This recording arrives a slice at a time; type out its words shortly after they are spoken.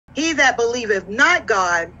He that believeth not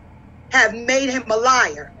God have made him a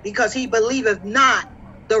liar, because he believeth not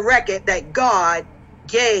the record that God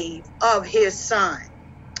gave of his son.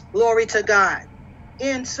 Glory to God.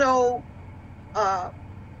 And so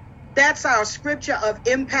that's our scripture of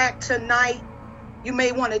impact tonight. You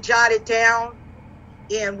may want to jot it down,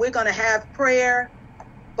 and we're going to have prayer.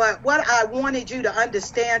 But what I wanted you to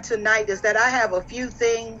understand tonight is that I have a few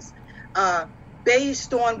things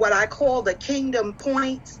based on what I call the kingdom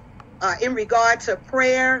points in regard to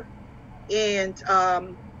prayer. And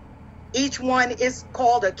each one is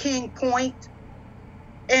called a king point.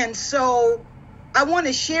 And so I want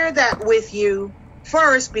to share that with you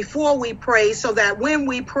first before we pray, so that when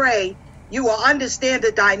we pray, you will understand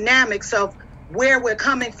the dynamics of where we're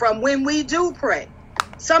coming from when we do pray.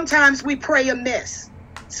 Sometimes we pray amiss.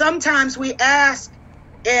 Sometimes we ask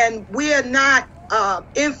and we're not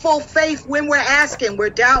in full faith when we're asking. We're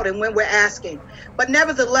doubting when we're asking. But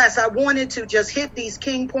nevertheless, I wanted to just hit these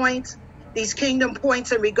king points, these kingdom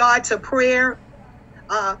points in regard to prayer.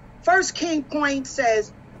 First king point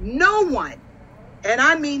says, no one, and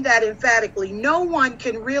I mean that emphatically, no one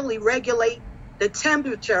can really regulate the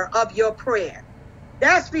temperature of your prayer.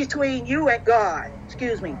 That's between you and God.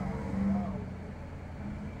 Excuse me.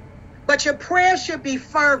 But your prayer should be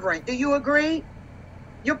fervent. Do you agree?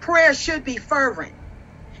 Your prayer should be fervent.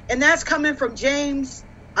 And that's coming from James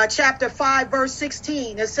chapter 5, verse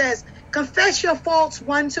 16. It says, confess your faults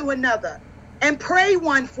one to another and pray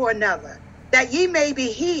one for another, that ye may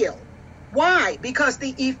be healed. Why? Because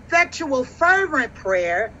the effectual fervent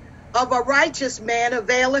prayer of a righteous man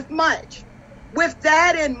availeth much. With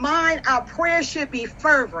that in mind, our prayer should be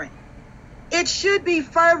fervent. It should be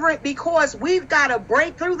fervent because we've got to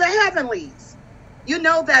break through the heavenlies. You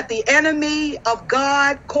know that the enemy of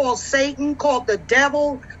God, called Satan, called the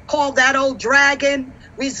devil, called that old dragon,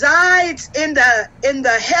 resides in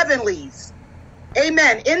the heavenlies.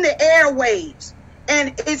 Amen. In the airwaves.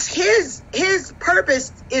 And it's his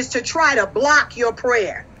purpose is to try to block your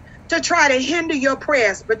prayer, to try to hinder your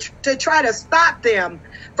prayers, but to try to stop them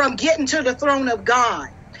from getting to the throne of God.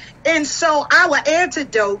 And so our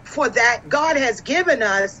antidote for that, God has given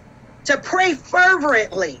us to pray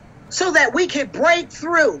fervently so that we can break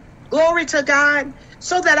through. Glory to God.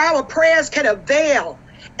 So that our prayers can avail.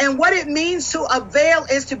 And what it means to avail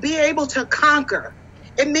is to be able to conquer.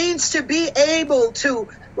 It means to be able to,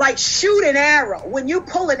 like, shoot an arrow. When you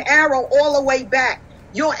pull an arrow all the way back,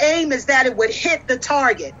 your aim is that it would hit the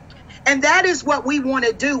target. And that is what we want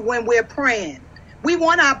to do when we're praying. We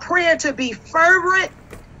want our prayer to be fervent.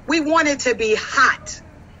 We want it to be hot.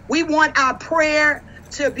 We want our prayer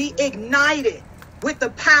to be ignited with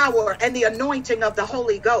the power and the anointing of the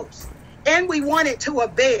Holy Ghost. And we want it to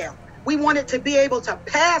avail. We want it to be able to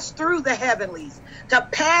pass through the heavenlies, to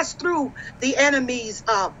pass through the enemy's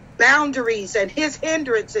boundaries and his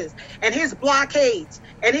hindrances and his blockades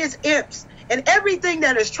and his imps and everything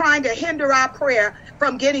that is trying to hinder our prayer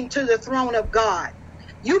from getting to the throne of God.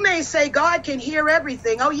 You may say God can hear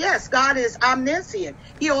everything. Oh, yes, God is omniscient.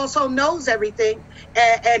 He also knows everything.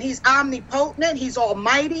 And he's omnipotent. He's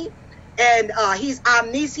almighty. And he's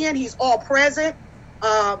omniscient. He's all present.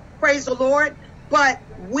 Praise the Lord. But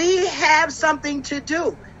we have something to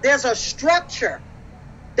do. There's a structure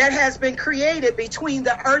that has been created between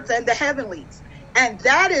the earth and the heavenlies. And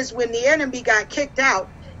that is when the enemy got kicked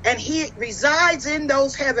out. And he resides in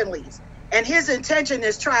those heavenlies. And his intention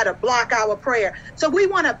is try to block our prayer. So we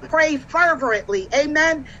want to pray fervently.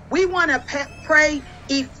 Amen. We want to pray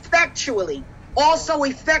effectually. Also,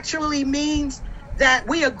 effectually means that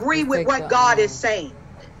we agree with what God is saying.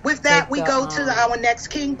 With that, we go to our next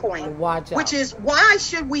king point, which is, why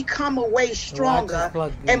should we come away stronger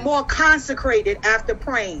and more consecrated after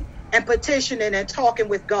praying and petitioning and talking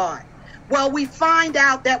with God? Well, we find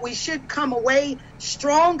out that we should come away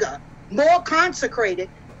stronger, more consecrated,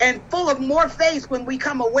 and full of more faith when we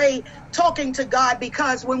come away talking to God,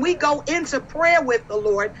 because when we go into prayer with the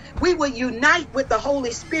Lord, we will unite with the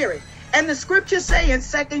Holy Spirit. And the scriptures say in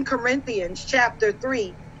 2 Corinthians chapter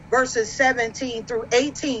 3, verses 17 through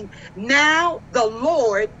 18, now the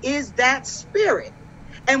Lord is that Spirit.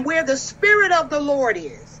 And where the Spirit of the Lord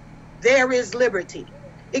is, there is liberty.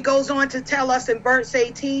 It goes on to tell us in verse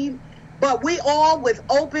 18, but we all with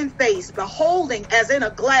open face, beholding as in a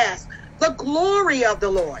glass the glory of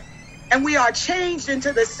the Lord, and we are changed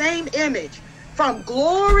into the same image from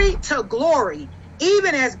glory to glory,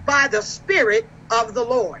 even as by the Spirit of the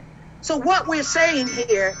Lord. So what we're saying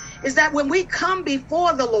here is that when we come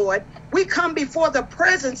before the Lord, we come before the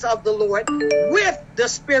presence of the Lord with the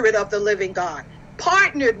Spirit of the living God,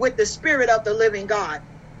 partnered with the Spirit of the living God.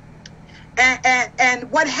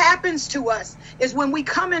 And what happens to us is when we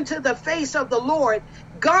come into the face of the Lord,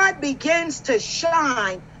 God begins to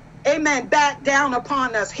shine, amen, back down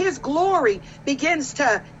upon us. His glory begins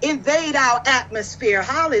to invade our atmosphere.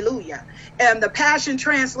 Hallelujah. And the Passion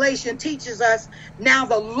Translation teaches us, now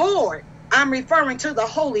the Lord, I'm referring to the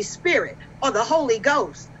Holy Spirit or the Holy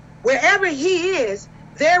Ghost. Wherever he is,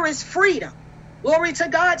 there is freedom. Glory to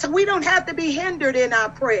God. So we don't have to be hindered in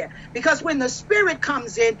our prayer, because when the Spirit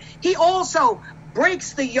comes in, he also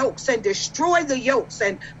breaks the yokes and destroys the yokes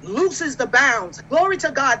and looses the bounds. Glory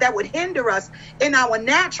to God, that would hinder us in our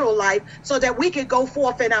natural life so that we could go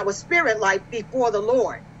forth in our spirit life before the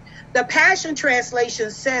Lord. The Passion Translation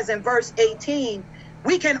says in verse 18,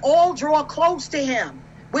 we can all draw close to him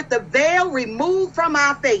with the veil removed from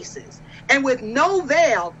our faces. And with no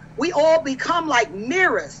veil, we all become like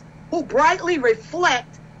mirrors who brightly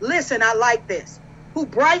reflect, listen, I like this, who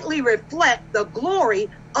brightly reflect the glory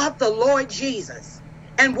of the Lord Jesus.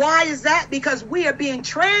 And why is that? Because we are being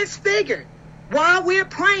transfigured while we're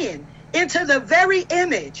praying into the very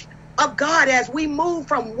image of God as we move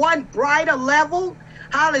from one brighter level,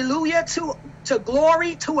 hallelujah, to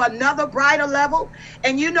glory, to another brighter level.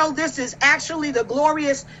 And you know, this is actually the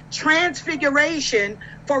glorious transfiguration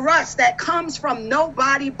for us that comes from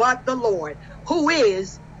nobody but the Lord, who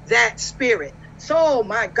is that Spirit. So,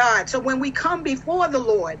 my God, so when we come before the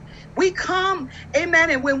Lord, we come, amen,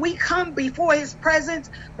 and when we come before his presence,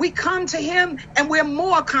 we come to him and we're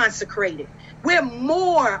more consecrated. We're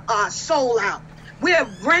more soul out. We're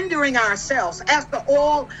rendering ourselves. After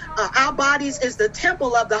all, our bodies is the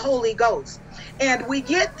temple of the Holy Ghost. And we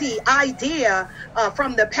get the idea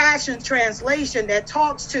from the Passion Translation that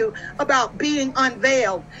talks about being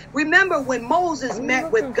unveiled. Remember when Moses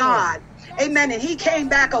met with God, amen, and he came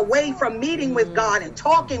back away from meeting with God and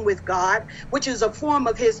talking with God, which is a form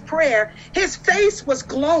of his prayer, his face was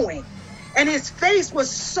glowing. And his face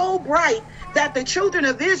was so bright that the children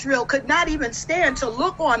of Israel could not even stand to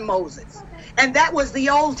look on Moses. And that was the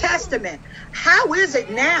Old Testament. How is it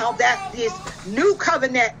now that this new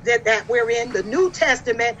covenant that we're in, the New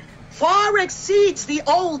Testament, far exceeds the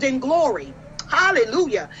old in glory?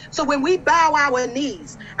 Hallelujah. So when we bow our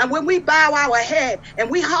knees and when we bow our head and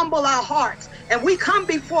we humble our hearts and we come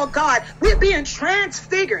before God, we're being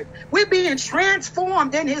transfigured. We're being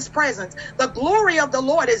transformed in his presence. The glory of the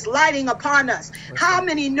Lord is lighting upon us. How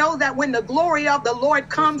many know that when the glory of the Lord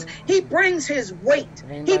comes, he brings his weight,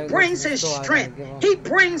 he brings his strength, he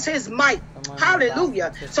brings his might.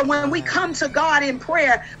 Hallelujah. So when we come to God in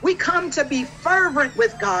prayer, we come to be fervent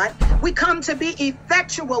with God. We come to be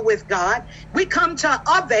effectual with God. We come to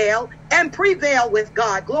avail and prevail with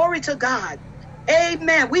God. Glory to God.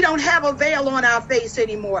 Amen. We don't have a veil on our face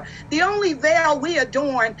anymore. The only veil we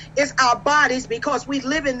adorn is our bodies, because we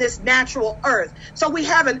live in this natural earth. So we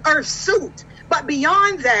have an earth suit. But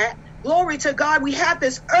beyond that, glory to God, we have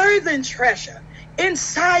this earthen treasure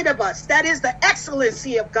inside of us. That is the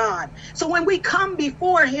excellency of God. So when we come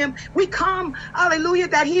before him, we come, hallelujah,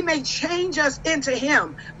 that he may change us into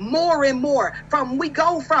him more and more. We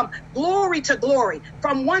go from glory to glory,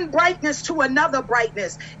 from one brightness to another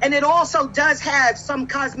brightness. And it also does have some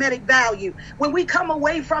cosmetic value. When we come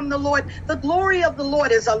away from the Lord, the glory of the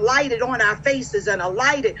Lord is alighted on our faces and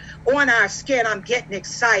alighted on our skin. I'm getting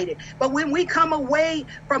excited. But when we come away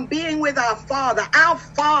from being with our Father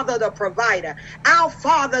the provider, our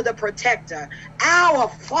Father the protector, our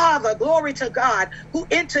Father, glory to God, who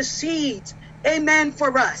intercedes, amen,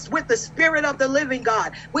 for us, with the Spirit of the living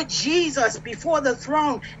God, with Jesus before the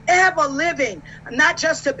throne, ever living, not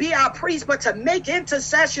just to be our priest, but to make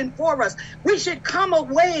intercession for us. We should come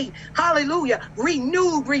away, hallelujah,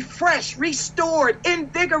 renewed, refreshed, restored,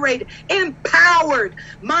 invigorated, empowered.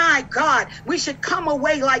 My God, we should come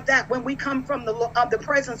away like that when we come from the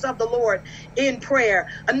presence of the Lord in prayer.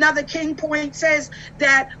 Another king point says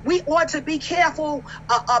that we ought to be careful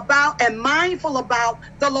about and mindful about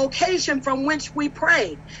the location from which we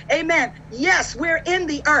pray. Amen. Yes, we're in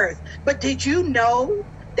the earth, but did you know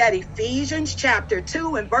that Ephesians chapter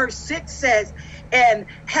 2 and verse 6 says, and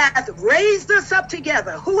hath raised us up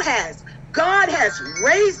together? Who has? God has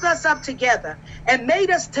raised us up together and made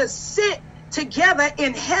us to sit together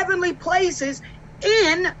in heavenly places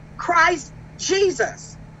in Christ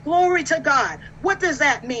Jesus. Glory to God. What does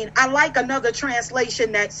that mean? I like another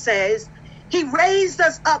translation that says, he raised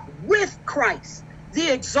us up with Christ,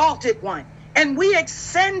 the exalted one, and we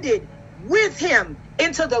ascended with him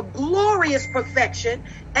into the glorious perfection.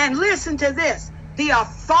 And listen to this, the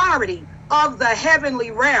authority of the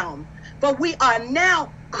heavenly realm. But we are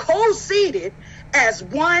now co-seated as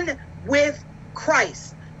one with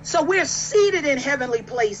Christ. So we're seated in heavenly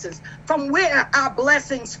places from where our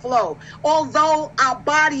blessings flow. Although our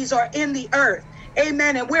bodies are in the earth,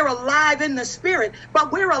 amen, and we're alive in the spirit,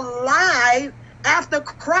 but we're alive after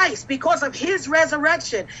Christ because of his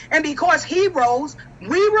resurrection. And because he rose,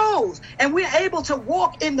 we rose, and we're able to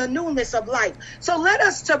walk in the newness of life. So let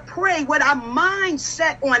us to pray with our mind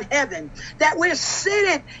set on heaven, that we're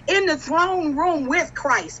seated in the throne room with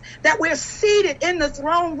Christ, that we're seated in the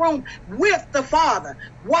throne room with the Father.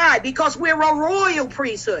 Why? Because we're a royal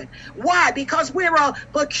priesthood. Why? Because we're a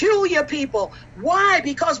peculiar people. Why?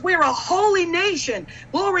 Because we're a holy nation.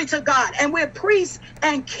 Glory to God. And we're priests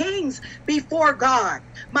and kings before God.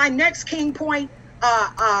 My next king point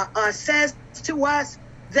says to us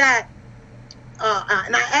that,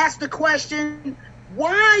 and I asked the question,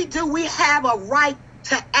 why do we have a right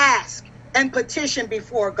to ask and petition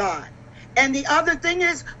before God? And the other thing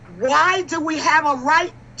is, why do we have a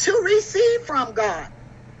right to receive from God?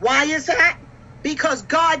 Why is that? Because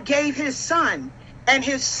God gave his son, and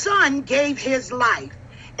his son gave his life.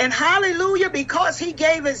 And hallelujah, because he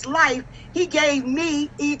gave his life, he gave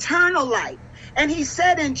me eternal life. And he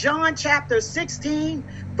said in John chapter 16,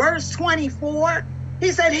 verse 24,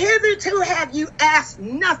 he said, hitherto have you asked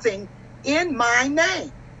nothing in my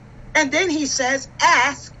name. And then he says,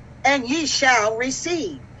 ask and ye shall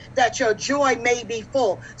receive, that your joy may be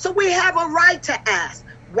full. So we have a right to ask.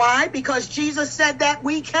 Why? Because Jesus said that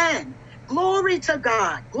we can. Glory to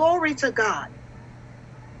God. Glory to God.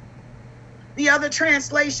 The other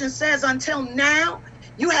translation says, until now,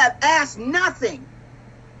 you have asked nothing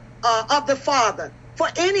of the Father for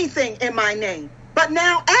anything in my name. But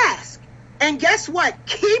now ask. And guess what?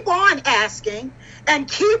 Keep on asking and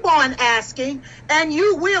keep on asking, and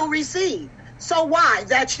you will receive. So why?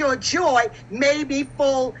 That your joy may be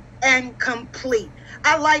full and complete.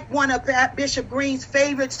 I like one of Bishop Green's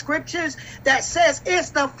favorite scriptures that says,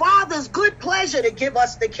 it's the Father's good pleasure to give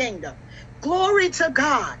us the kingdom. Glory to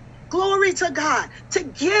God. Glory to God, to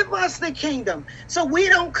give us the kingdom. So we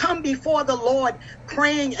don't come before the Lord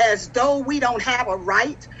praying as though we don't have a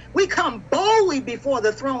right. We come boldly before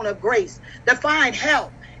the throne of grace to find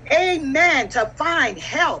help. Amen. To find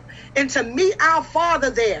help and to meet our Father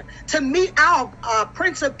there, to meet our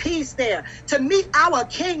Prince of Peace there, to meet our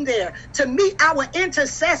King there, to meet our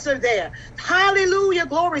intercessor there. Hallelujah.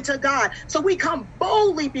 Glory to God. So we come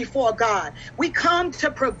boldly before God. We come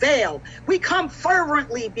to prevail. We come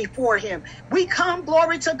fervently before him. We come,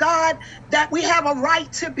 glory to God, that we have a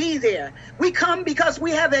right to be there. We come because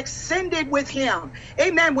we have ascended with him.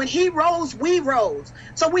 Amen. When he rose, we rose.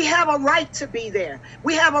 So we have a right to be there.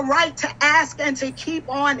 We have a right to ask and to keep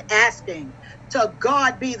on asking. To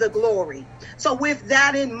God be the glory. So with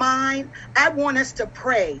that in mind, I want us to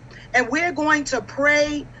pray. And we're going to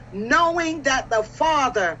pray knowing that the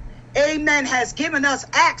Father, amen, has given us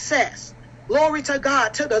access, glory to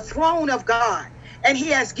God, to the throne of God. And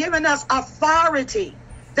he has given us authority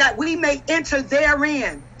that we may enter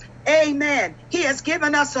therein. Amen. He has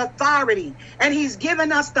given us authority, and he's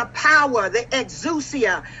given us the power, the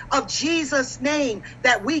exousia of Jesus' name,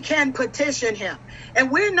 that we can petition him.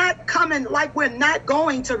 And we're not coming like we're not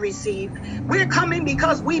going to receive. We're coming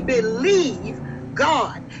because we believe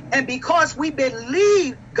God. And because we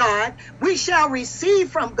believe God, we shall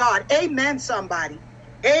receive from God. Amen, somebody.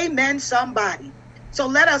 Amen, somebody. So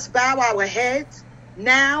let us bow our heads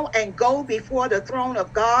now and go before the throne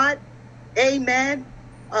of God. Amen.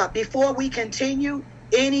 Before we continue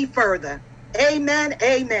any further. Amen.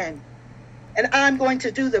 Amen. And I'm going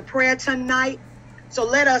to do the prayer tonight. So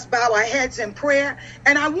let us bow our heads in prayer.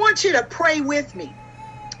 And I want you to pray with me.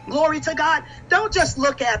 Glory to God. Don't just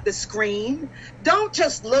look at the screen. Don't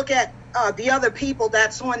just look at the other people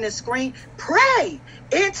that's on the screen. Pray.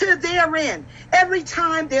 Enter therein. Every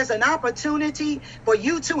time there's an opportunity for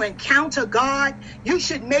you to encounter God, you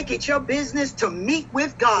should make it your business to meet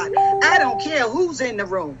with God. I don't care who's in the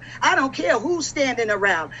room. I don't care who's standing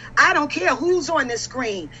around. I don't care who's on the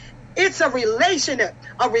screen. It's a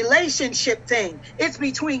relationship thing. It's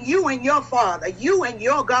between you and your Father, you and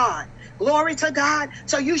your God. Glory to God.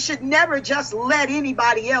 So you should never just let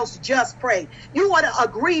anybody else just pray. You ought to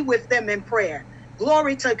agree with them in prayer.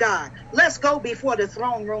 Glory to God. Let's go before the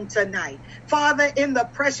throne room tonight. Father, in the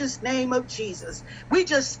precious name of Jesus, we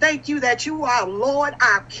just thank you that you are Lord,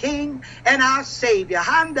 our King, and our Savior.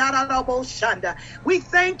 We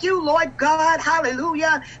thank you, Lord God,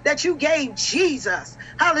 hallelujah, that you gave Jesus,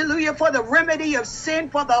 hallelujah, for the remedy of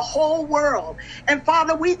sin for the whole world. And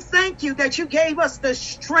Father, we thank you that you gave us the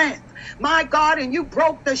strength, my God, and you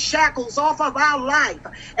broke the shackles off of our life,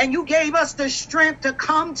 and you gave us the strength to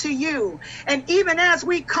come to you. And even even as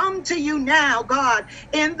we come to you now, God,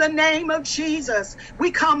 in the name of Jesus,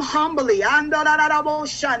 we come humbly.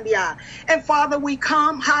 And Father, we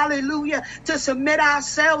come, hallelujah, to submit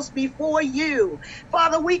ourselves before you.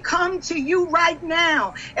 Father, we come to you right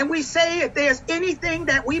now, and we say, if there's anything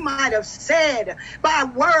that we might have said by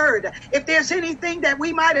word, if there's anything that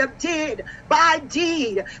we might have did by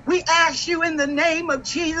deed, we ask you in the name of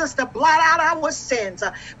Jesus to blot out our sins,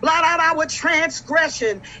 blot out our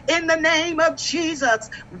transgression. In the name of Jesus,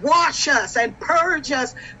 wash us and purge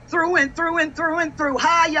us through and through and through and through.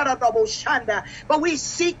 But we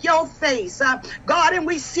seek your face, God, and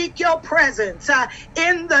we seek your presence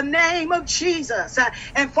in the name of Jesus.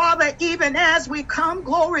 And Father, even as we come,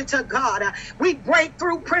 glory to God, we break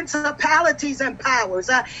through principalities and powers.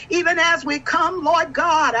 Even as we come, Lord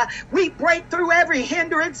God, we break through every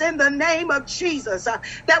hindrance in the name of Jesus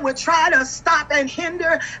that would try to stop and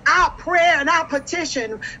hinder our prayer and our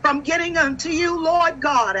petition from getting unto you, Lord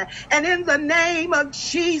God. And in the name of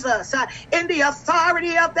Jesus, in the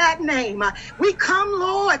authority of that name, we come,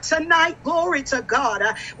 Lord, tonight, glory to God.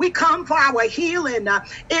 We come for our healing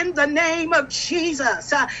in the name of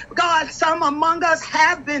Jesus. God, some among us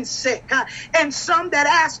have been sick, and some that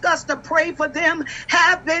ask us to pray for them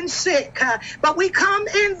have been sick. But we come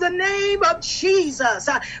in the name of Jesus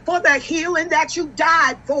for the healing that you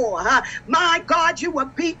died for. My God, you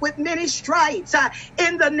were beat with many stripes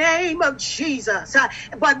in the name of Jesus.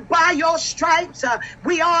 But by your stripes,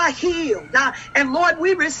 we are healed. And Lord,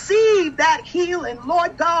 we receive that healing,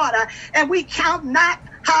 Lord God, and we count not,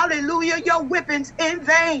 hallelujah, your whippings in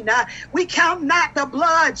vain. We count not the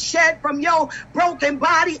blood shed from your broken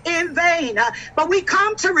body in vain. But we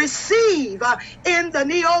come to receive in the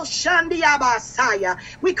Neo Shandia Basaya.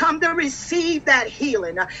 We come to receive that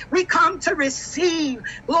healing. We come to receive,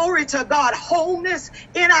 glory to God, wholeness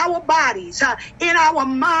in our bodies, in our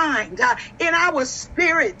mind, in our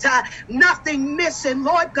spirit. Nothing missing,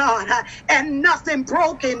 Lord God, and nothing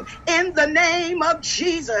broken in the name of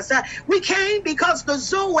Jesus. We came because the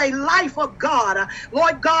Zoe life of God,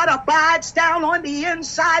 Lord God, abides down on the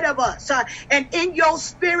inside of us. And in your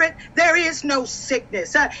spirit, there is no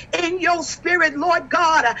sickness. In your spirit, Lord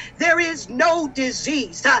God, there is no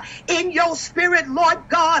disease. In your spirit, Lord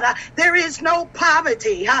God, there is no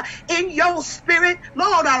poverty. In your spirit,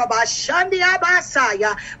 Lord,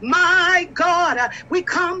 my God, we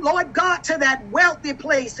come, Lord God, to that wealthy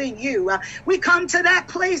place in you. We come to that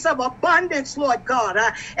place of abundance, Lord God.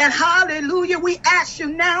 And hallelujah, we ask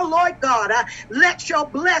you now, Lord God, let your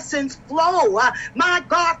blessings flow, my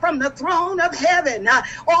God, from the throne of heaven.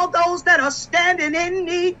 All those that are standing in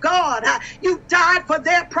need, God, you died for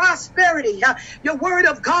their prosperity. Your word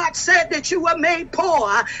of God said that you were made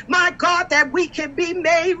poor, my God, that we can be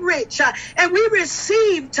made rich. And we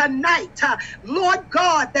receive tonight, Lord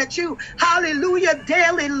God, that you, hallelujah,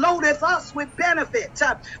 daily loadeth us with benefits.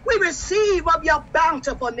 We receive of your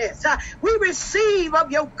bountifulness. We receive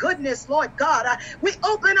of your goodness, Lord God. We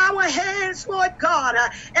open our hands, Lord God,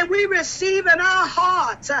 and we receive in our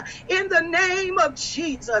hearts, in the name of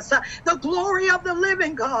Jesus, the glory of the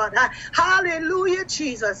living God. Hallelujah,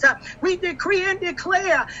 Jesus. We decree and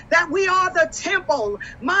declare that we are the temple,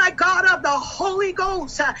 my God, of the Holy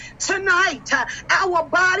Ghost. Tonight, our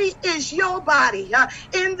body is your body.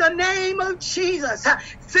 In the name of Jesus,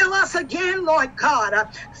 fill us again, Lord God.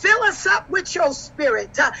 Fill us up with your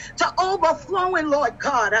spirit to overflowing, Lord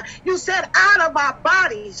God. You said out of our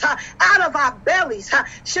bodies, out of our bellies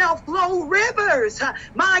shall flow rivers,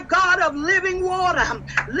 my God, of living water.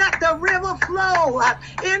 Let the river flow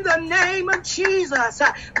in the name of Jesus.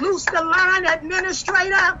 Loose the line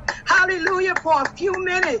administrator, hallelujah, for a few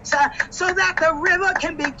minutes so that the river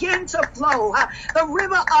can begin to flow. The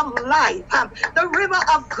river of life, the river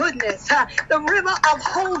of goodness, the river of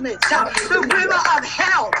wholeness, the river of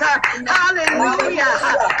health, hallelujah,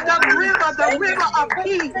 the river of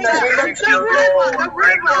peace, the river of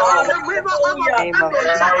abundance.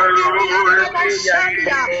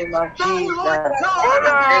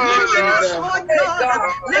 Lord God,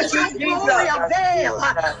 let your glory avail.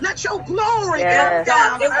 Let your glory come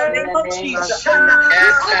down. In the name of Jesus.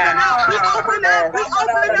 We open up,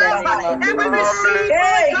 and we receive.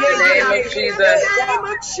 In the name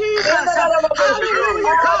of Jesus.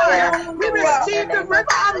 Hallelujah, God. We receive the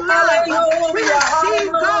river of life. We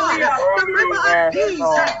receive, God, the river of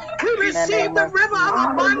peace. We receive the river of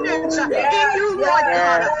abundance in you, Lord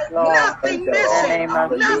God. Nothing missing,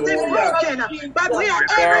 nothing broken, but we are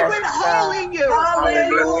every withholding you.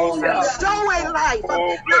 Bestow a life,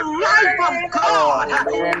 the life of God.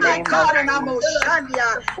 My God, and I'm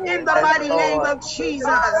in the mighty name of Jesus.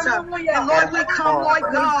 And Lord, we come, Lord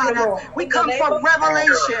God. We come for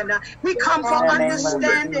revelation. We come for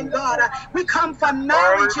understanding, God. We come for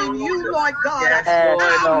knowledge in you, Lord God.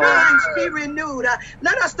 Our minds be renewed.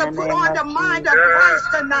 Let us to put on the mind of Christ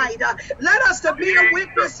tonight. Let us to be a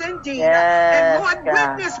witness indeed. And Lord,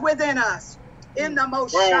 witness within us. In the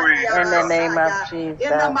most in the name of Jesus.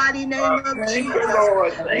 In the mighty name of Jesus.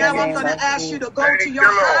 Now I'm going to ask you to go to your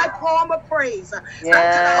high form of praise. Go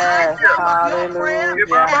to the high form of your prayer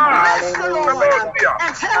and bless the Lord.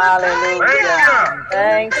 And tell him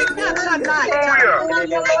thank you tonight.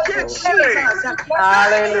 Thank you, Jesus.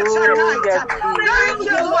 Hallelujah. Thank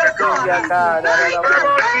you, Lord God.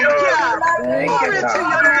 Thank you. Glory to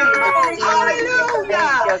your name.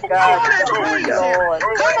 Hallelujah.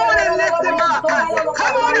 Come on and lift him up.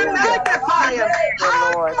 Come on and magnify him.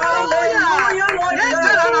 Hallelujah.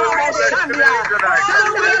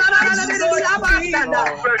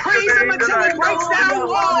 Praise him until he breaks down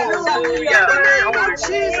walls. In the name of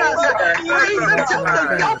Jesus. Praise him until the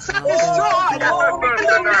yokes are destroyed. In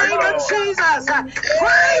the name of Jesus.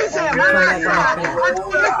 Praise him.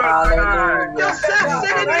 Yourself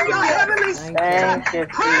sitting in your heavenly seat.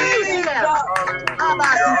 Praise him.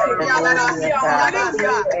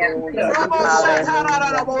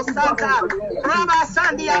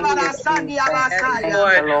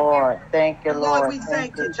 Lord. Thank you, Lord. Lord, we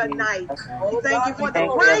thank you tonight. We thank you for the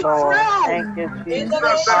breakthrough. Thank you, Jesus.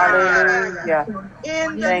 Hallelujah.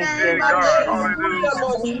 In the name of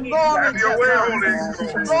Jesus. Glory to God.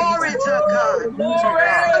 Glory to God.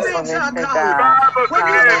 Glory to God.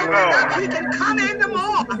 When you can come in the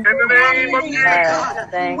morning. In the name of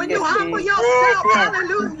Jesus. When you humble yourself,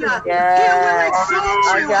 hallelujah. He will exalt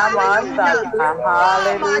you. Hallelujah.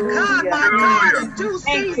 Oh my God, my God, in due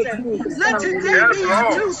season. Let today be your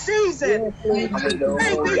due season.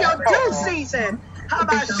 May be your due season. How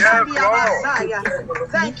about Messiah?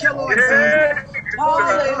 Thank you, Lord.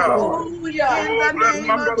 Hallelujah. In the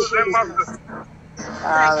name of Jesus.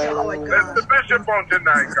 Thank you, Lord God. Bless the bishop on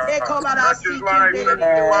tonight, God. Bless his life, bless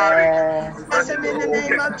his body. Bless him in the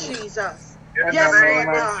name of Jesus. Yes, Lord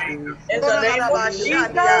God. In the name of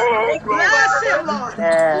Jesus. Bless him, Lord.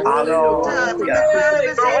 Hallelujah.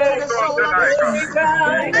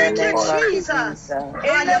 Thank you, Jesus.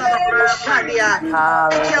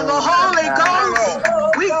 Thank you, Lord. Holy Ghost.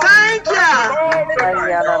 We thank you.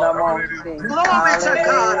 Glory to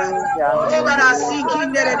God.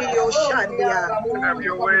 Have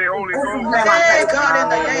your way, Holy Ghost. Hey, God, in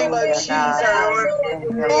the name of Jesus.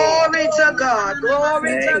 Glory to God.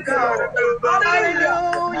 Glory to God.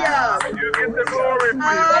 Hallelujah. You get the glory.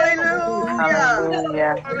 Hallelujah.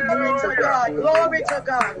 Glory to God. Glory to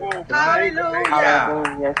God. Hallelujah.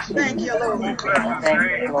 Thank you, Lord. Thank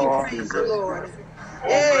you, Lord. Praise the Lord.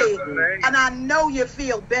 Hey, and I know you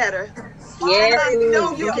feel better. Yes. I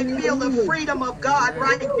know you can feel the freedom of God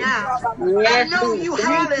right now. I know you,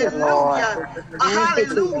 hallelujah.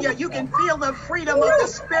 Hallelujah. You can feel the freedom of the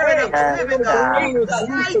Spirit of the living God.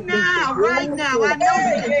 Right now, right now. I know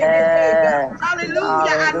you can feel it.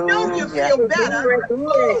 Hallelujah. I know you feel better.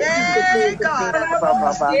 Hey, God.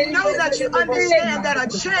 You know that you understand that a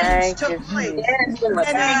change took place.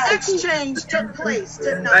 And an exchange took place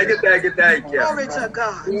tonight. Thank you. Glory to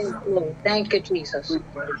God. Thank you, Jesus.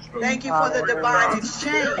 Thank you for the divine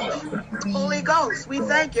exchange. Holy Ghost, we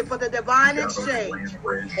thank you for the divine exchange.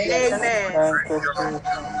 Amen.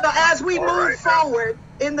 So as we move forward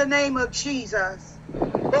in the name of Jesus,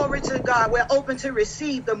 glory to God, we're open to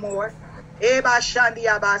receive the more.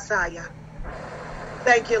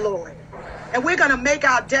 Thank you, Lord. And we're going to make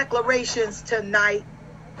our declarations tonight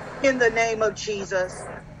in the name of Jesus.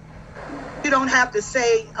 You don't have to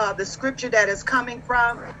say the scripture that is coming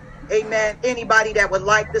from. Amen. Anybody that would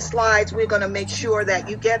like the slides, we're going to make sure that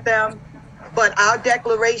you get them. But our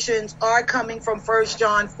declarations are coming from 1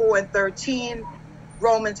 John 4 and 13,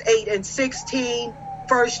 Romans 8 and 16,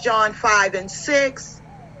 1 John 5 and 6,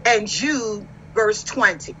 and Jude verse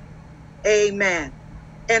 20. Amen.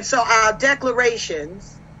 And so our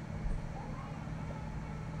declarations,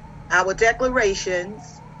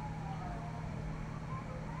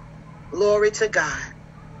 glory to God.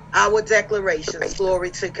 Our declarations,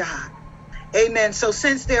 glory to God. Amen. So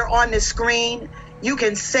since they're on the screen, you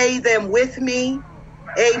can say them with me.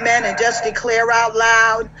 Amen. And just declare out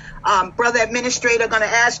loud. Brother Administrator, going to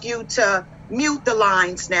ask you to mute the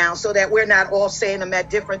lines now so that we're not all saying them at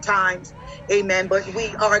different times. Amen. But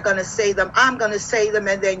we are going to say them. I'm going to say them,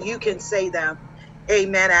 and then you can say them.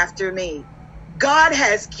 Amen. After me. God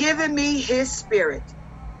has given me his spirit.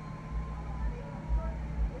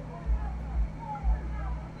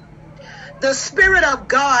 The Spirit of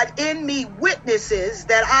God in me witnesses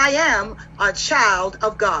that I am a child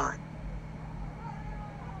of God.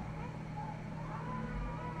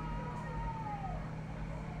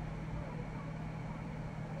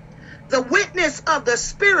 The witness of the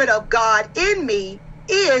Spirit of God in me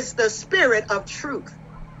is the Spirit of truth.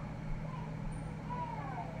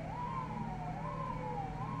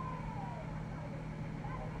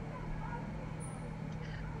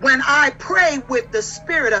 When I pray with the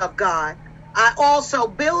Spirit of God, I also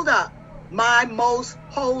build up my most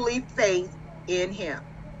holy faith in him.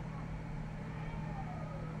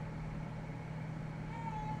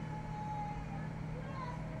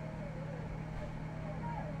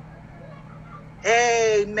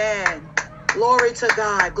 Amen. Glory to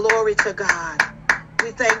God. Glory to God.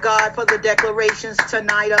 We thank God for the declarations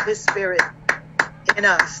tonight of his Spirit in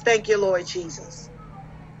us. Thank you, Lord Jesus.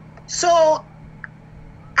 So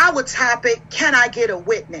our topic, can I get a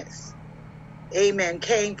witness? Amen.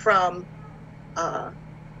 Came from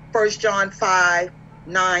 1 John 5,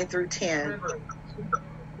 9 through 10.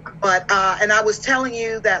 But, and I was telling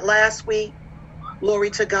you that last week, glory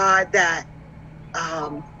to God, that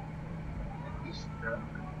I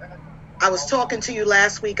was talking to you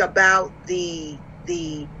last week about the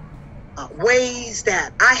ways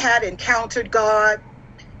that I had encountered God.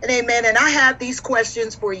 And amen. And I have these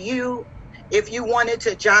questions for you. If you wanted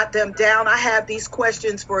to jot them down, I have these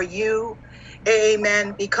questions for you.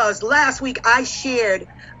 Amen. Because last week I shared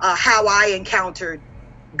how I encountered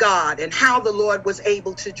God and how the Lord was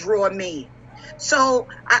able to draw me. So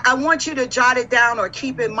I want you to jot it down or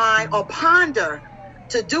keep in mind or ponder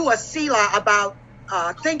to do a Selah about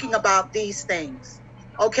thinking about these things.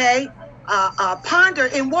 Okay. Ponder,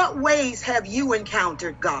 in what ways have you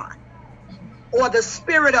encountered God or the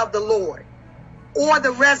Spirit of the Lord or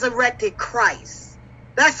the resurrected Christ?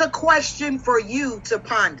 That's a question for you to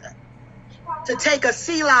ponder. To take a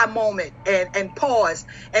Selah moment and pause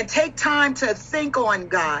and take time to think on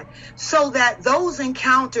God so that those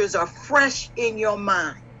encounters are fresh in your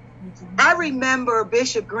mind. I remember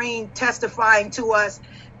Bishop Green testifying to us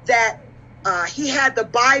that he had the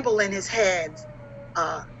Bible in his hands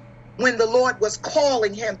when the Lord was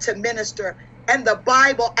calling him to minister, and the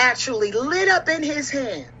Bible actually lit up in his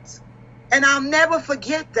hands. And I'll never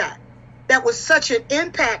forget that. That was such an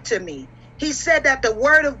impact to me. He said that the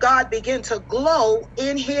word of God began to glow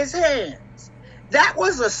in his hands. That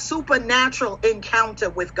was a supernatural encounter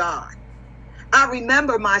with God. I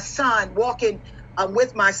remember my son walking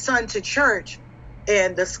with my son to church,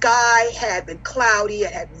 and the sky had been cloudy.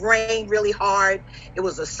 It had rained really hard. It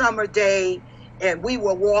was a summer day, and we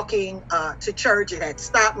were walking to church. It had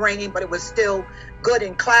stopped raining, but it was still good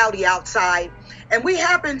and cloudy outside. And we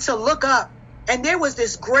happened to look up, and there was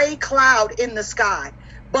this gray cloud in the sky.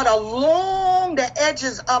 But along the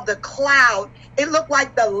edges of the cloud, it looked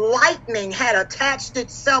like the lightning had attached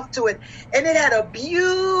itself to it, and it had a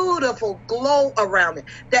beautiful glow around it.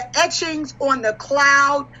 The etchings on the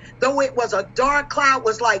cloud, though it was a dark cloud,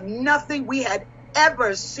 was like nothing we had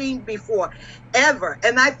ever seen before, ever.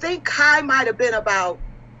 And I think Kai might have been about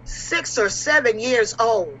 6 or 7 years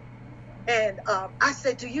old. And I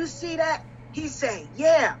said, "Do you see that?" He said,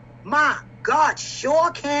 "Yeah, my God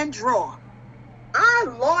sure can draw."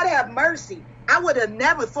 Lord have mercy. I would have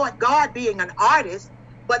never thought God being an artist,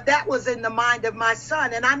 but that was in the mind of my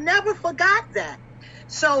son, and I never forgot that.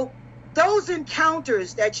 So those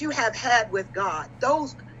encounters that you have had with God,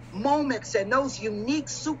 those moments and those unique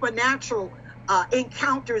supernatural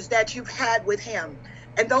encounters that you've had with him,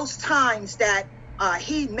 and those times that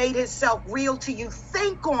he made himself real to you,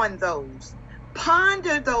 think on those.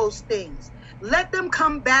 Ponder those things. Let them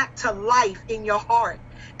come back to life in your heart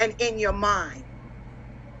and in your mind.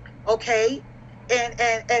 Okay?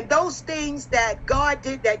 And those things that God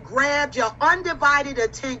did that grabbed your undivided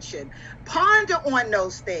attention, ponder on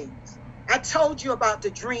those things. I told you about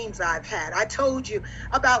the dreams I've had. I told you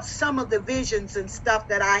about some of the visions and stuff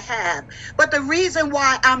that I have. But the reason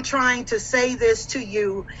why I'm trying to say this to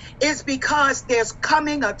you is because there's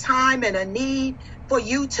coming a time and a need for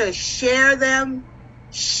you to share them,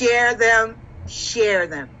 share them, share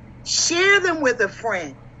them. Share them with a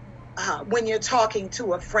friend. When you're talking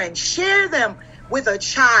to a friend, share them with a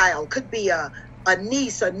child. Could be a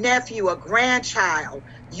niece, a nephew, a grandchild,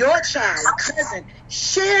 your child, a cousin.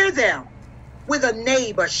 Share them with a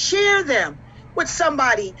neighbor. Share them with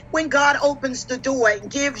somebody when God opens the door and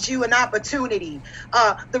gives you an opportunity.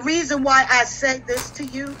 The reason why I say this to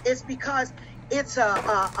you is because it's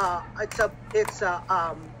a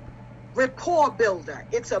rapport builder.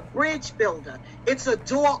 It's a bridge builder. It's a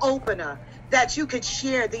door opener that you could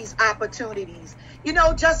share these opportunities. You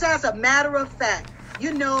know, just as a matter of fact,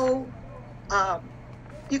 you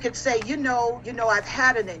could say, I've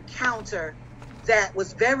had an encounter that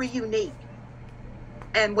was very unique.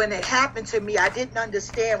 And when it happened to me, I didn't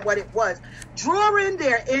understand what it was. Draw in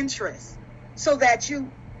their interest so that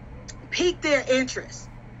you pique their interest.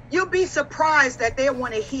 You'll be surprised that they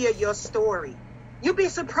want to hear your story. You'll be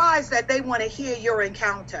surprised that they want to hear your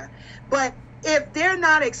encounter. But if they're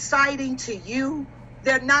not exciting to you,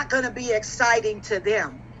 they're not going to be exciting to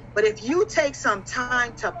them. But if you take some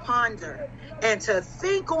time to ponder and to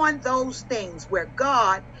think on those things where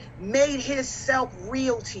God made himself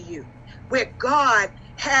real to you, where God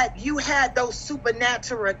had those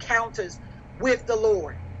supernatural encounters with the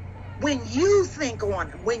Lord. When you think on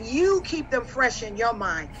them, when you keep them fresh in your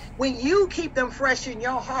mind, when you keep them fresh in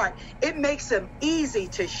your heart, it makes them easy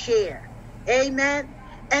to share. Amen.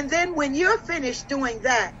 And then when you're finished doing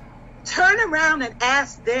that, turn around and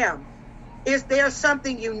ask them, is there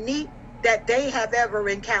something unique that they have ever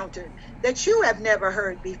encountered that you have never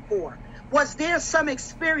heard before? Was there some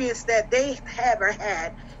experience that they ever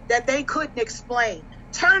had that they couldn't explain?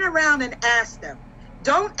 Turn around and ask them.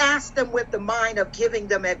 Don't ask them with the mind of giving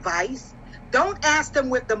them advice. Don't ask them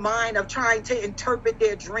with the mind of trying to interpret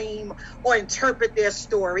their dream or interpret their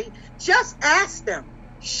story. Just ask them.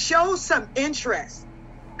 Show some interest.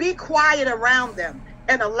 Be quiet around them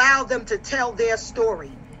and allow them to tell their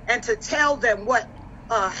story and to tell them what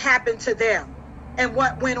happened to them and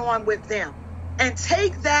what went on with them. And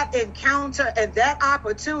take that encounter and that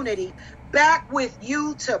opportunity back with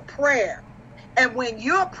you to prayer. And when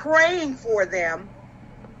you're praying for them,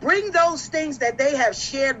 bring those things that they have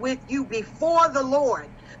shared with you before the Lord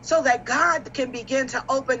so that God can begin to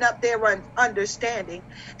open up their understanding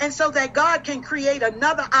and so that God can create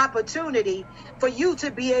another opportunity for you to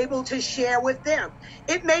be able to share with them.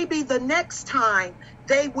 It may be the next time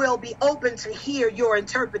they will be open to hear your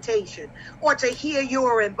interpretation or to hear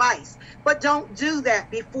your advice. But don't do that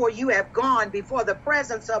before you have gone before the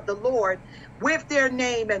presence of the Lord with their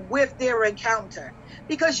name and with their encounter.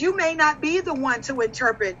 Because you may not be the one to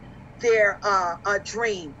interpret their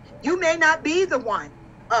dream. You may not be the one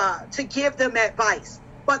to give them advice.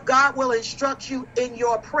 But God will instruct you in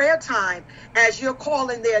your prayer time as you're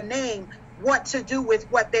calling their name what to do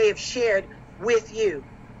with what they have shared with you.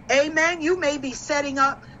 Amen. You may be setting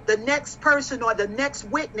up the next person or the next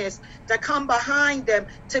witness to come behind them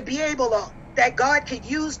to be able to, that God could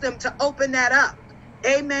use them to open that up.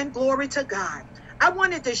 Amen. Glory to God. I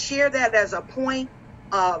wanted to share that as a point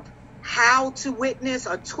of how to witness,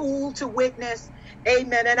 a tool to witness.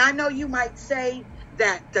 Amen. And I know you might say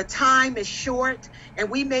that the time is short and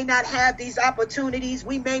we may not have these opportunities.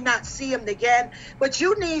 We may not see them again, but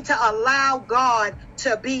you need to allow God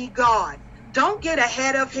to be God. Don't get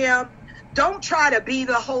ahead of him. Don't try to be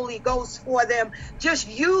the Holy Ghost for them. Just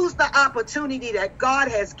use the opportunity that God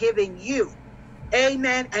has given you.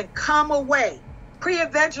 Amen. And come away.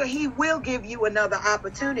 Pre-adventure, he will give you another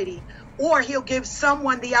opportunity, or he'll give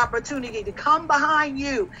someone the opportunity to come behind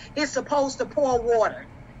you. It's supposed to pour water.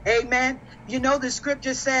 Amen. You know, the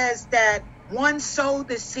scripture says that one sowed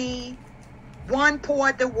the seed, one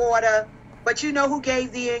poured the water, but you know who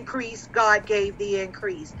gave the increase? God gave the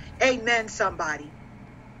increase. Amen, somebody.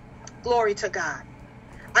 Glory to God.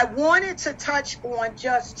 I wanted to touch on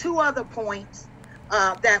just two other points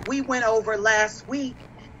that we went over last week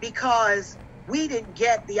because we didn't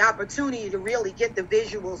get the opportunity to really get the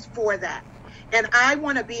visuals for that. And I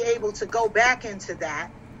want to be able to go back into that.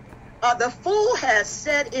 The fool has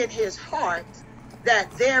said in his heart that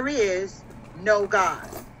there is no God.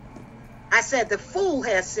 I said the fool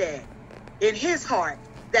has said in his heart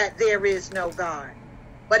that there is no God.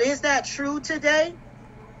 But is that true today?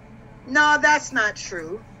 No, that's not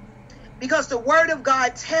true. Because the word of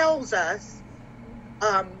God tells us,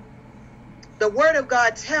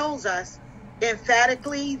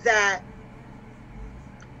 emphatically that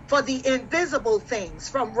for the invisible things,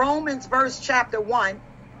 from Romans chapter 1,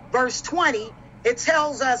 verse 20, it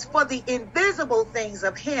tells us for the invisible things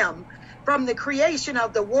of him from the creation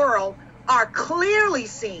of the world are clearly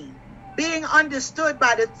seen, being understood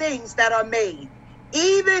by the things that are made,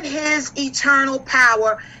 even his eternal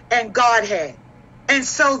power and Godhead. And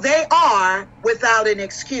so they are without an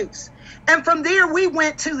excuse. And from there, we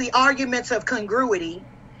went to the arguments of congruity,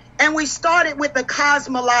 and we started with the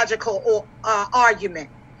cosmological argument.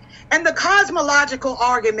 And the cosmological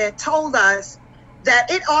argument told us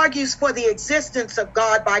that it argues for the existence of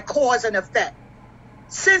God by cause and effect.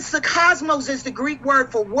 Since the cosmos is the Greek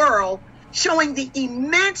word for world, showing the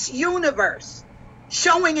immense universe,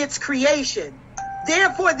 showing its creation,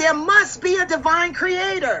 therefore there must be a divine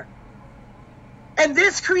creator. And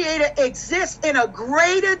this creator exists in a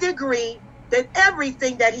greater degree than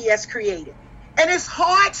everything that he has created. And it's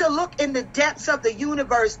hard to look in the depths of the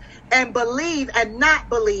universe and believe and not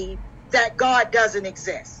believe that God doesn't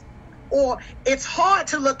exist. Or it's hard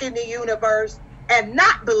to look in the universe and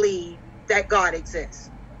not believe that God exists.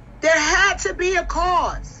 There had to be a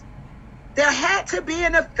cause. There had to be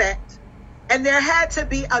an effect. And there had to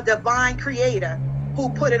be a divine creator who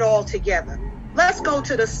put it all together. Let's go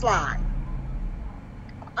to the slide.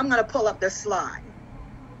 I'm going to pull up the slide.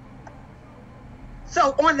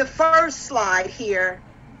 So on the first slide here,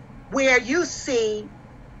 where you see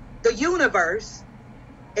the universe,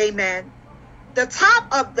 amen, the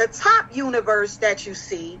top universe that you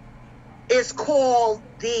see is called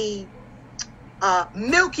the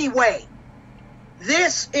Milky Way.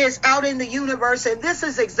 This is out in the universe, and this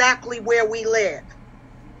is exactly where we live.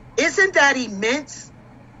 Isn't that immense?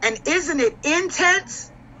 And isn't it intense?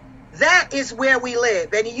 That is where we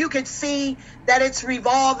live. And you can see that it's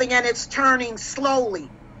revolving and it's turning slowly.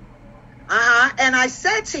 And I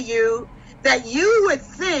said to you that you would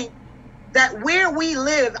think that where we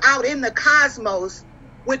live out in the cosmos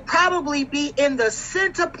would probably be in the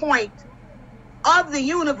center point of the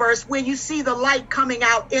universe where you see the light coming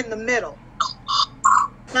out in the middle.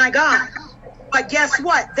 My God. But guess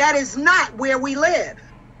what? That is not where we live.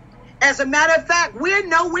 As a matter of fact, we're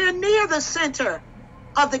nowhere near the center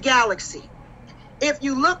of the galaxy. If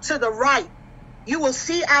you look to the right, you will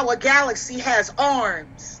see our galaxy has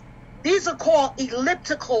arms. These are called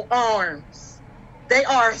elliptical arms. They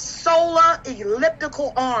are solar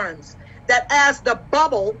elliptical arms that as the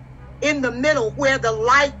bubble in the middle where the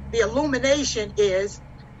light, the illumination is,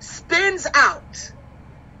 spins out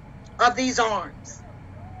of these arms.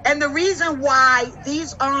 And the reason why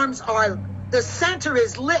these arms are, the center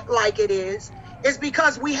is lit like it is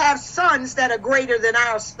because we have suns that are greater than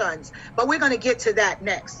our suns. But we're going to get to that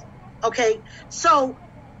next. Okay, so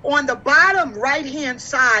on the bottom right-hand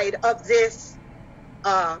side of this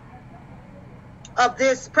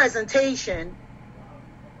presentation,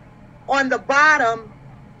 on the bottom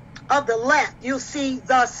of the left, you'll see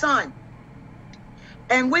the sun.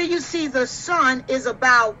 And where you see the sun is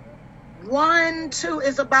about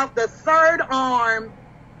is about the third arm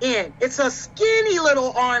in. It's a skinny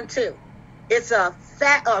little arm too. It's a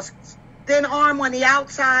thin arm on the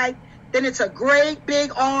outside. Then it's a great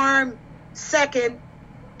big arm second.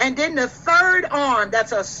 And then the third arm,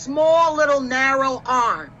 that's a small little narrow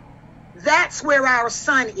arm. That's where our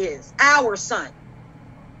sun is. Our sun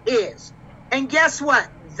is. And guess what?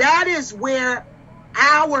 That is where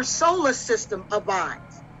our solar system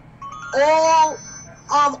abides. All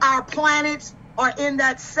of our planets are in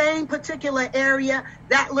that same particular area,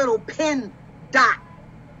 that little pin dot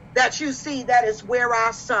that you see, that is where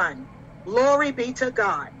our sun. Glory be to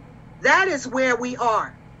God. That is where we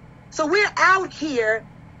are. So we're out here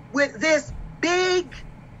with this big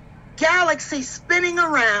galaxy spinning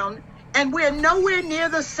around, and we're nowhere near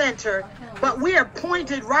the center, but we are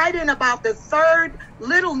pointed right in about the third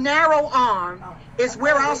little narrow arm is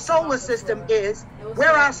where our solar system is,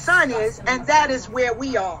 where our sun is, and that is where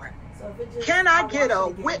we are. Can I get a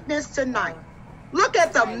witness tonight? Look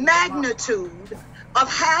at the magnitude of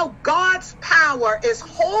how God's power is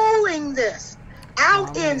holding this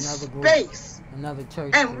out in space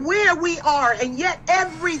and where we are, and yet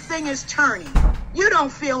everything is turning. You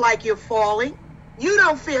don't feel like you're falling. You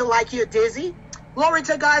don't feel like you're dizzy. Glory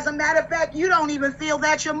to God. As a matter of fact, you don't even feel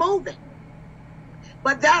that you're moving.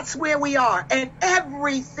 But that's where we are. And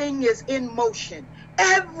everything is in motion.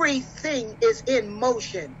 Everything is in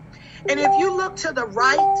motion. And if you look to the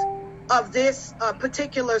right of this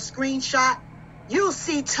particular screenshot, you'll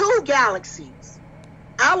see two galaxies.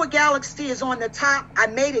 Our galaxy is on the top. I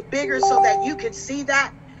made it bigger so that you can see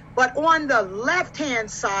that. But on the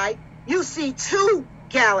left-hand side, you see two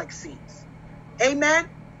galaxies. Amen.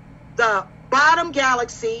 The bottom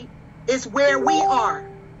galaxy is where we are.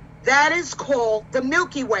 That is called the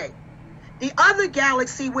Milky Way. The other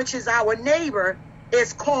galaxy, which is our neighbor,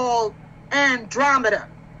 is called Andromeda.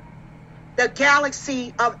 The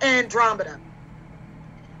galaxy of Andromeda.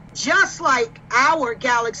 Just like our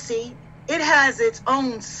galaxy, it has its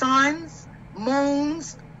own suns,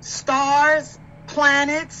 moons, stars,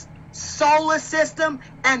 planets, solar system,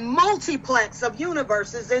 and multiplex of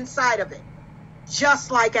universes inside of it.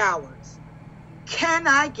 Just like ours. Can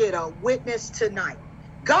I get a witness tonight?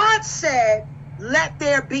 God said, let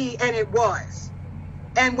there be, and it was.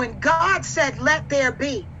 And when God said, let there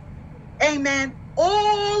be, amen,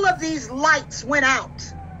 all of these lights went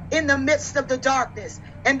out in the midst of the darkness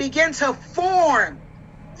and began to form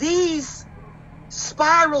these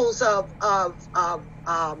spirals of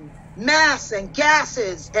mass and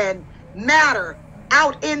gases and matter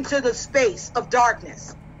out into the space of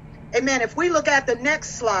darkness. Amen. If we look at the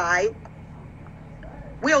next slide,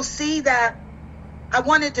 we'll see that I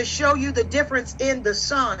wanted to show you the difference in the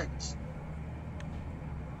suns.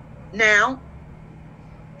 Now,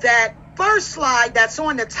 that first slide that's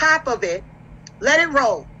on the top of it, let it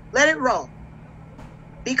roll. Let it roll.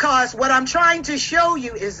 Because what I'm trying to show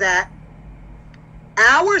you is that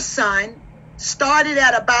our sun started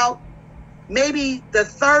at about maybe the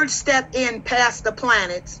third step in past the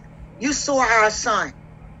planets. You saw our sun.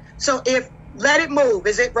 So if, let it move.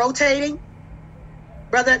 Is it rotating?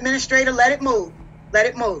 Brother Administrator, let it move. Let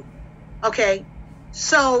it move. Okay.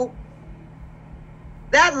 So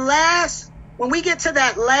that last, when we get to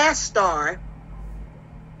that last star,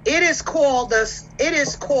 it is called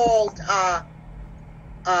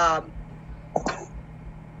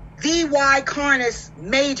VY Canis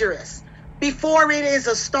Majoris. Before it is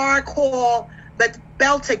a star called the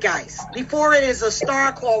Betelgeuse. Before it is a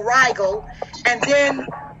star called Rigel. And then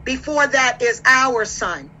before that is our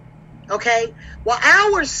sun. Okay? Well,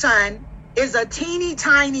 our sun is a teeny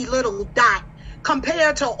tiny little dot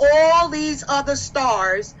compared to all these other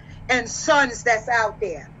stars and suns that's out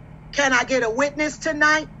there. Can I get a witness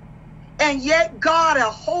tonight? And yet God is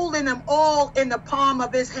holding them all in the palm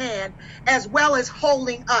of his hand, as well as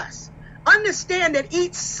holding us. Understand that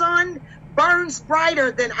each sun burns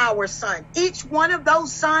brighter than our sun. Each one of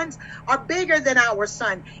those suns are bigger than our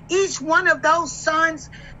sun. Each one of those suns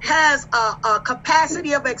has a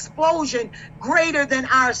capacity of explosion greater than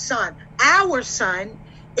our sun. Our sun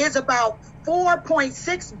is about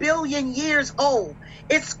 4.6 billion years old.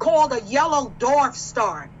 It's called a yellow dwarf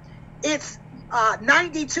star. It's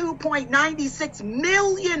 92.96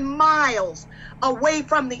 million miles away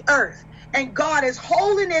from the earth. And God is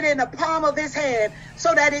holding it in the palm of his hand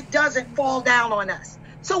so that it doesn't fall down on us.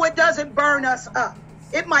 So it doesn't burn us up.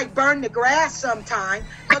 It might burn the grass sometime,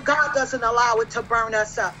 but God doesn't allow it to burn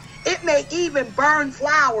us up. It may even burn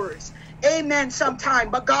flowers. Amen,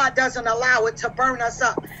 sometime, but God doesn't allow it to burn us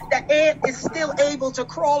up. The ant is still able to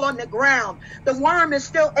crawl on the ground. The worm is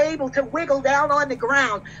still able to wiggle down on the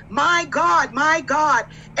ground. My God,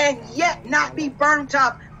 and yet not be burnt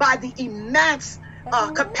up by the immense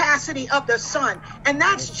capacity of the sun. And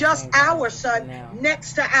that's just our sun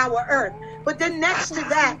next to our earth. But then next to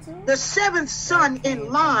that, the seventh sun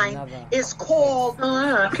in line is called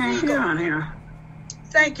Eagle.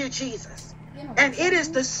 Thank you, Jesus. And it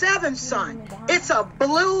is the seventh sun. It's a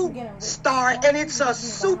blue star, and it's a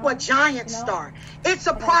super giant star. It's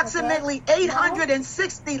approximately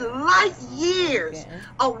 860 light years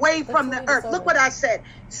away from the earth. Look what I said.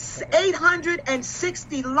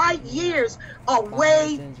 860 light years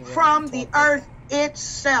away from the earth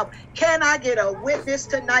itself. Can I get a witness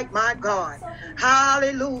tonight, my God?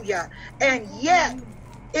 Hallelujah. And yet,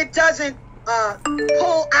 it doesn't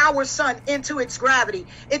pull our sun into its gravity.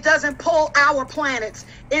 It doesn't pull our planets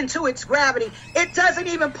into its gravity. It doesn't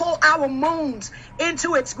even pull our moons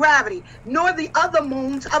into its gravity, nor the other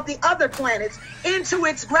moons of the other planets into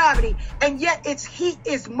its gravity. And yet its heat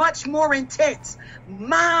is much more intense.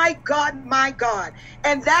 My God, my God.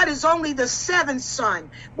 And that is only the seventh sun.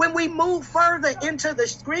 When we move further into the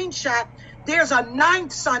screenshot, there's a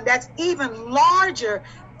ninth sun that's even larger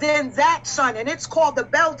than that sun, and it's called the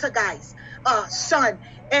Betelgeuse sun,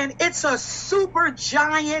 and it's a super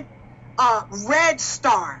giant red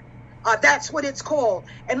star. That's what it's called.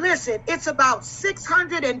 And listen, it's about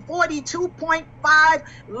 642.5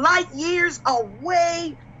 light years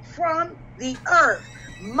away from the earth.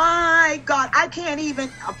 My God, I can't even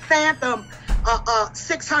fathom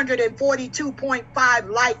 642.5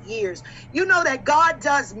 light years. You know that God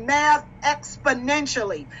does math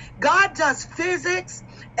exponentially. God does physics,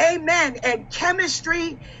 amen, and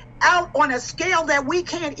chemistry out on a scale that we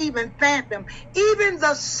can't even fathom. Even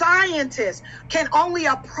the scientists can only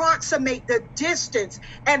approximate the distance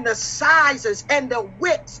and the sizes and the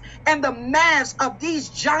widths and the mass of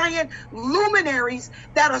these giant luminaries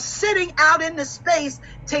that are sitting out in the space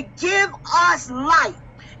to give us light.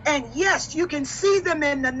 And yes, you can see them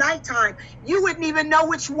in the nighttime. You wouldn't even know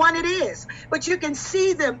which one it is, but you can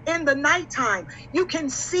see them in the nighttime. You can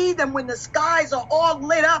see them when the skies are all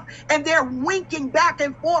lit up and they're winking back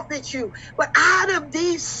and forth at you. But out of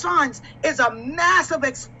these suns is a massive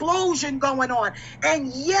explosion going on.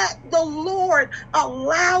 And yet the Lord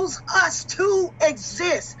allows us to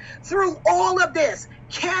exist through all of this.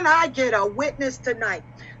 Can I get a witness tonight?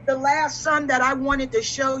 The last sun that I wanted to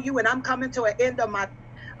show you, and I'm coming to an end of my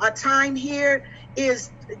time here, is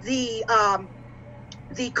the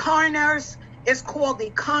Carnus. It's called the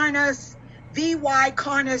Carnus, VY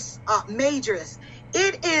Carnus Majoris.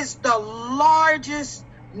 It is the largest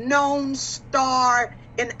known star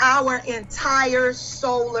in our entire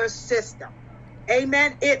solar system.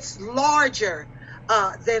 Amen. It's larger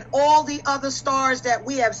than all the other stars that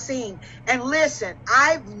we have seen. And listen,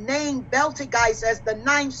 I've named Betelgeuse as the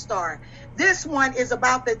 9th star. This one is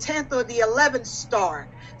about the 10th or the 11th star.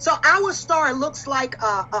 So our star looks like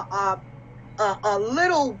a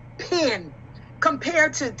little pin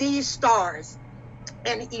compared to these stars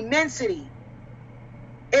in immensity.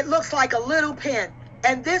 It looks like a little pin.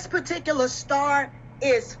 And this particular star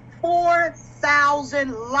is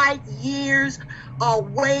 4,000 light years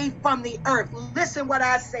away from the earth. Listen what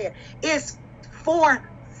I said. It's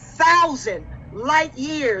 4,000 light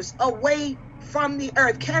years away from the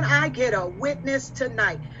earth. Can I get a witness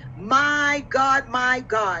tonight? My God,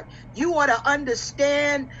 you ought to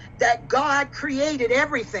understand that God created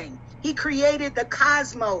everything. He created the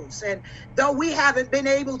cosmos. And though we haven't been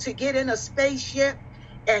able to get in a spaceship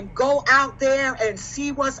and go out there and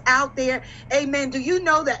see what's out there, amen, do you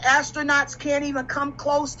know that astronauts can't even come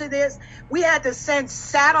close to this? We had to send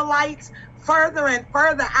satellites further and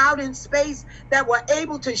further out in space that were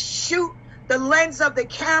able to shoot the lens of the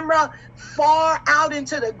camera far out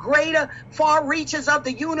into the greater far reaches of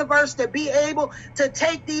the universe to be able to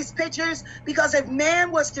take these pictures. Because if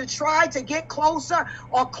man was to try to get closer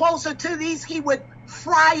or closer to these, he would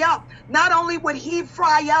fry up. Not only would he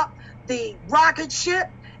fry up, the rocket ship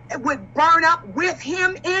would burn up with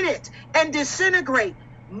him in it and disintegrate.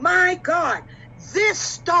 My God, this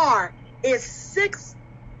star is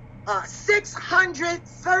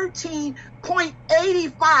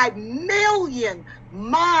 613.85 million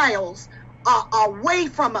miles away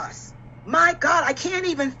from us. My God, I can't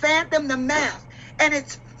even fathom the math. And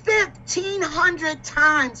it's 1,500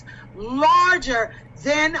 times larger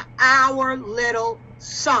than our little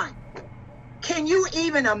sun. Can you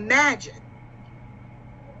even imagine?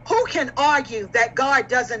 Who can argue that God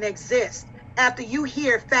doesn't exist after you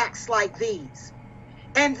hear facts like these?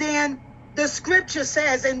 And then the scripture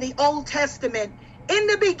says in the Old Testament, in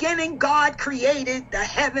the beginning, God created the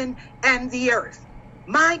heaven and the earth.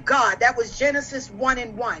 My God, that was Genesis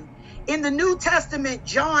 1:1. In the New Testament,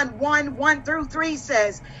 John 1:1-3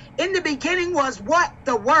 says, in the beginning was what?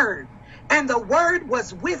 The Word. And the Word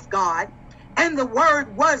was with God, and the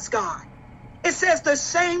Word was God. It says the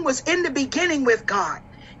same was in the beginning with God.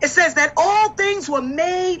 It says that all things were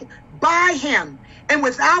made by him, and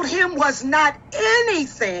without him was not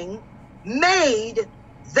anything made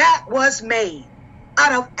that was made.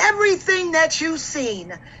 Out of everything that you've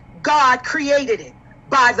seen, God created it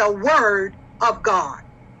by the word of God.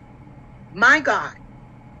 My God.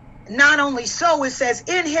 Not only so, it says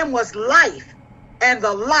in him was life, and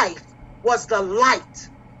the life was the light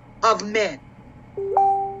of men.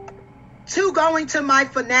 To going to my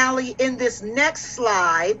finale in this next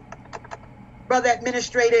slide, Brother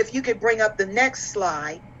Administrator, if you could bring up the next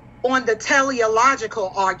slide, on the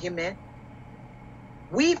teleological argument,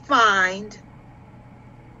 we find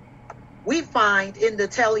in the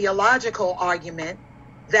teleological argument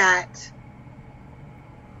that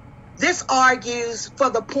this argues for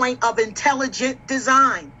the point of intelligent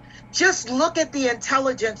design. Just look at the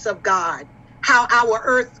intelligence of God, how our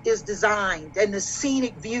earth is designed, and the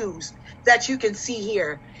scenic views that you can see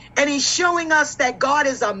here. And he's showing us that God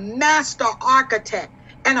is a master architect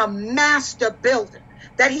and a master builder,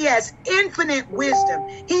 that he has infinite wisdom.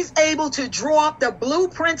 He's able to draw up the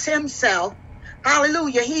blueprints himself.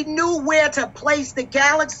 Hallelujah. He knew where to place the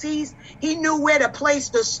galaxies. He knew where to place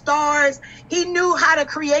the stars. He knew how to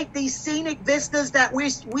create these scenic vistas that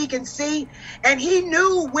we can see. And he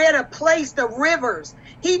knew where to place the rivers.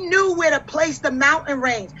 He knew where to place the mountain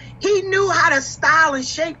range. He knew how to style and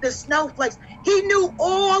shape the snowflakes. He knew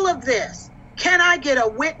all of this. Can I get a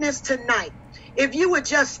witness tonight? If you would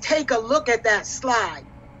just take a look at that slide,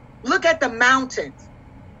 look at the mountains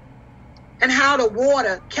and how the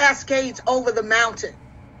water cascades over the mountain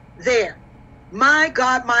there. My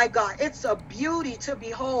God, it's a beauty to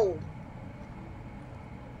behold.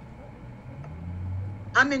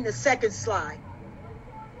 I'm in the second slide.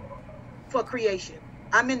 for creation.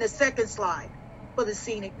 I'm in the second slide for the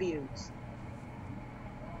scenic views.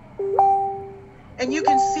 And you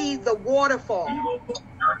can see the waterfall.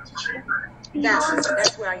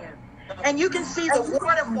 That's where I am. And you can see the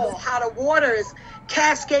waterfall, how the water is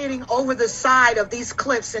cascading over the side of these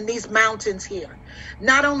cliffs and these mountains here.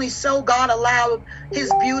 Not only so, God allowed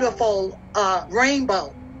his beautiful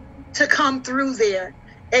rainbow to come through there.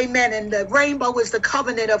 Amen. And the rainbow is the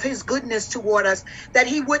covenant of his goodness toward us, that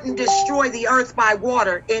he wouldn't destroy the earth by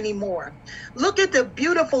water anymore. Look at the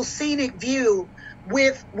beautiful scenic view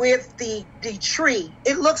with the tree.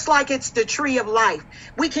 It looks like it's the tree of life.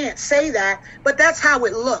 We can't say that, but that's how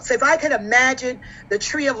it looks. If I could imagine the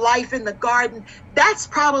tree of life in the garden, that's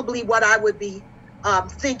probably what I would be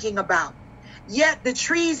thinking about. Yet the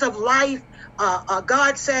trees of life,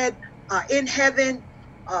 God said in heaven,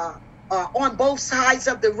 on both sides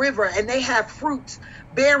of the river, and they have fruits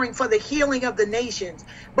bearing for the healing of the nations.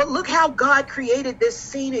 But look how God created this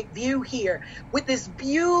scenic view here with this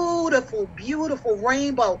beautiful, beautiful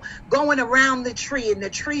rainbow going around the tree, and the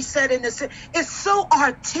tree set in the center. It's so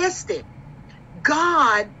artistic.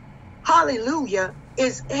 God, hallelujah,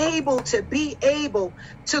 is able to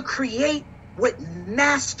create with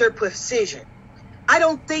master precision. I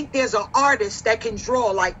don't think there's an artist that can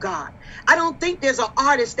draw like God. I don't think there's an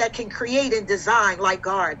artist that can create and design like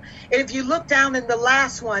God. And if you look down in the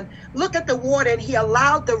last one, look at the water, and he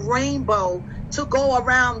allowed the rainbow to go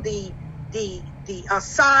around the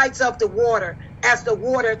sides of the water as the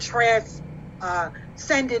water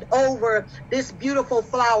transcended over this beautiful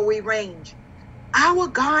flowery range. Our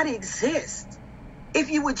God exists. If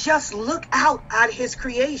you would just look out at his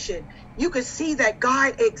creation, you could see that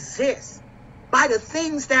God exists by the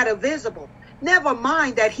things that are visible. Never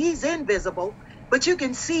mind that he's invisible, but you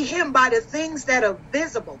can see him by the things that are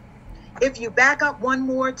visible. If you back up one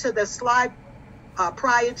more to the slide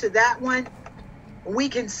prior to that one, we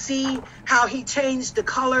can see how he changed the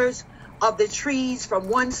colors of the trees from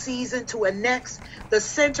one season to a next. The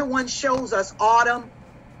center one shows us autumn.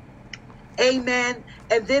 Amen.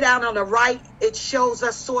 And then out on the right, it shows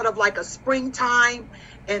us sort of like a springtime.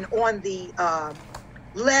 And on the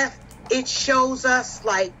left, it shows us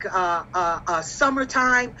like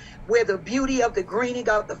summertime, where the beauty of the greening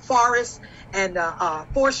of the forest and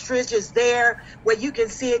forestridge is there, where you can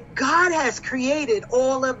see it. God has created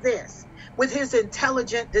all of this with his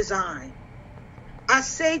intelligent design. I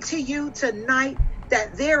say to you tonight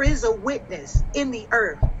that there is a witness in the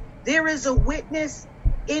earth. There is a witness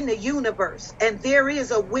in the universe, and there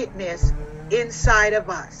is a witness inside of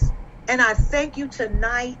us. And I thank you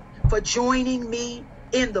tonight for joining me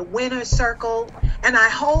in the winner circle. And I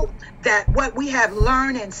hope that what we have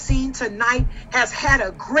learned and seen tonight has had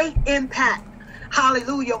a great impact,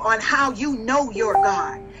 hallelujah, on how you know your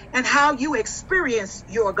God and how you experience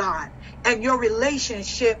your God and your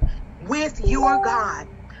relationship with your God.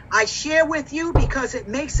 I share with you because it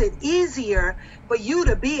makes it easier for you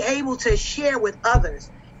to be able to share with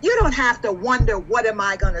others. You don't have to wonder, what am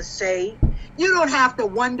I going to say? You don't have to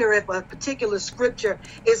wonder if a particular scripture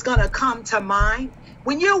is going to come to mind.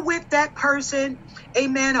 When you're with that person,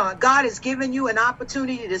 amen, or God has given you an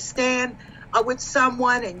opportunity to stand with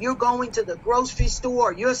someone, and you're going to the grocery store,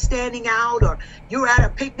 or you're standing out, or you're at a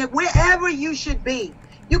picnic, wherever you should be,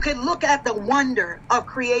 you can look at the wonder of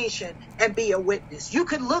creation and be a witness. You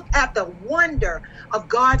can look at the wonder of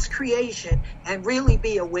God's creation and really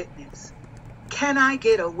be a witness. Can I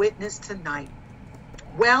get a witness tonight?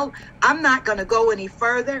 Well, I'm not going to go any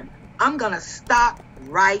further. I'm going to stop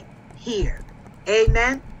right here.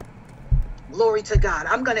 Amen. Glory to God.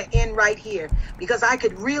 I'm going to end right here because I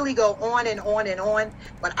could really go on and on and on,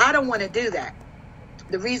 but I don't want to do that.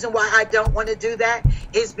 The reason why I don't want to do that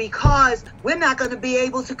is because we're not going to be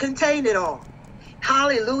able to contain it all.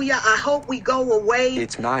 Hallelujah. I hope we go away.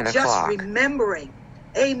 It's 9 o'clock. Just remembering,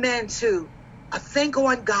 amen, to think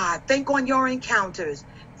on God. Think on your encounters.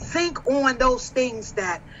 Think on those things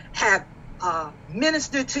that have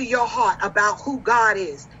ministered to your heart about who God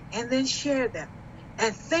is, and then share them.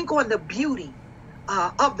 And think on the beauty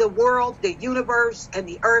of the world, the universe, and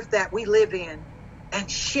the earth that we live in, and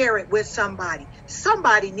share it with somebody.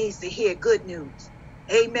 Somebody needs to hear good news.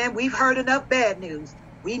 Amen. We've heard enough bad news.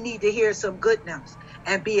 We need to hear some good news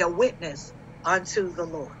and be a witness unto the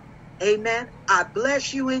Lord. Amen. I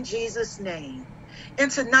bless you in Jesus' name. And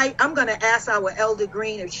tonight, I'm going to ask our Elder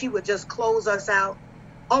Green if she would just close us out.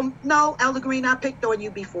 Oh, no, Elder Green, I picked on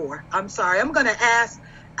you before. I'm sorry. I'm going to ask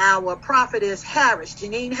our prophetess Harris,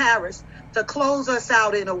 Janine Harris, to close us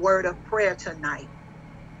out in a word of prayer tonight.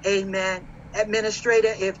 Amen.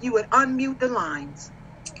 Administrator, if you would unmute the lines.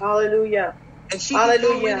 Hallelujah. And she can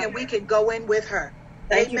go in and we can go in with her.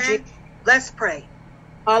 Thank Amen. you, Let's pray.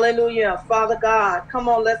 Hallelujah. Father God, come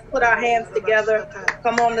on, let's put our hands together.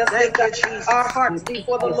 Come on, let's lift our hearts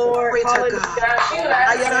before the Lord. Hallelujah.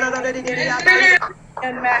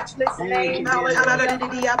 And matchless name.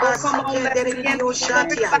 Hallelujah. Oh, come on, let's begin to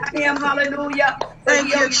glorify him. Hallelujah.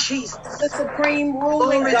 Thank you, Jesus. The supreme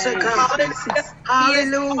ruling Glory to God.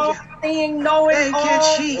 Hallelujah. Seeing, knowing, thank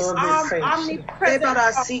all, you, Jesus. Omnipresent.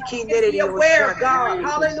 Be aware, God.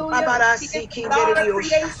 Hallelujah. He is the God of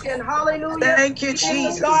creation. Hallelujah. Thank you, He is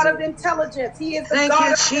Jesus. the God of intelligence. He is the Thank God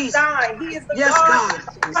you, of Jesus. design. He is the Yes, God of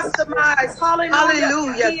customized. Hallelujah.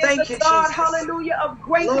 Hallelujah. He is Thank the you, God, Jesus. hallelujah, of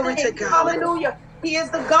great Glory to things. God. Hallelujah. He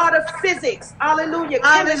is the God of physics. Hallelujah.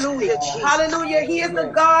 Hallelujah, Chemistry. Jesus. Hallelujah. He is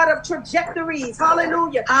the God of trajectories.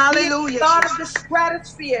 Hallelujah. Hallelujah, He is the God Jesus. of the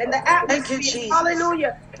stratosphere and the Thank you, atmosphere. Jesus.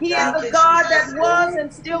 Hallelujah. He is Thank the you, God Jesus. that was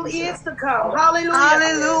and still is to come. Hallelujah.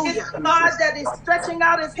 Hallelujah. He is the God that is stretching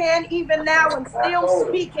out his hand even now and still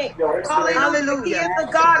speaking. Hallelujah. Hallelujah. He is the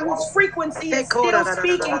God whose frequency is still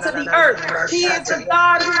speaking to the earth. He is the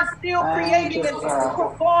God who is still creating and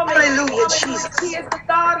performing. Hallelujah, Jesus. He is the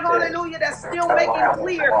God, hallelujah, that's still making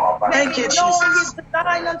clear, Thank you, making known Jesus. his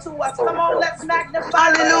design unto us. Come on, let's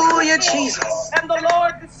magnify Hallelujah, the King. Jesus. And the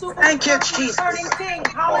Lord, the super Thank you, Jesus. turning King.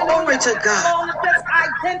 Hallelujah. Glory to God. Come on, let's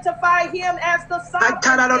identify him as the sovereign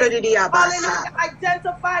King. Hallelujah.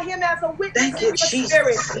 Identify him as a witness Thank in you, your Jesus.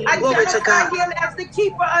 spirit. Glory to Identify God. him as the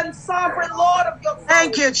keeper and sovereign Lord of your soul.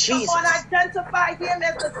 Thank you, Come Jesus. on, identify him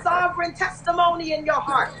as the sovereign testimony in your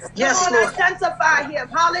heart. Yes, Come on, Lord. identify him.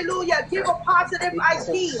 Hallelujah. Give a positive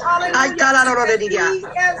ID. Hallelujah. He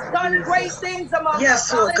has done great things among us.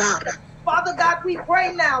 Yes, Lord God. Father God, we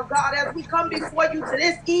pray now, God, as we come before you to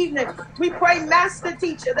this evening, we pray, Master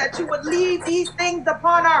Teacher, that you would leave these things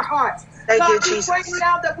upon our hearts. Thank you, God, we Jesus. pray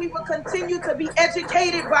now that we will continue to be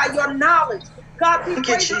educated by your knowledge. God, we Thank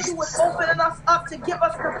you, pray that you would Jesus. open us up to give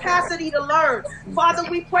us capacity to learn. Father,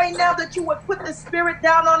 we pray now that you would put the Spirit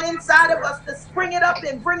down on inside of us to spring it up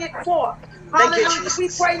and bring it forth. Thank you, Hallelujah. We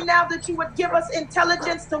Jesus. pray now that you would give us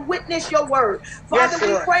intelligence to witness your word. Father, Yes, we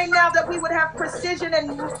Lord. pray now that we would have precision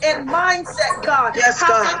and mindset, God. Yes, How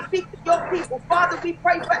God. to speak to your people. Father, we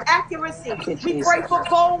pray for accuracy. We pray for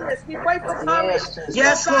boldness. We pray for courage.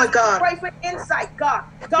 Yes, Lord God. We pray for insight, God.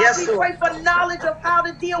 God, Yes, we Lord. pray for knowledge of how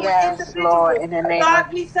to deal with individuals. Lord, in the name God,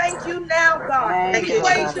 of we thank you now, God. Thank We you,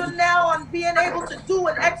 praise Jesus. you now on being able to do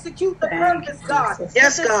and execute the purpose, God.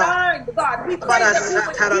 Yes, The design, God. We pray that we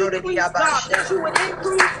would decrease, God, that you would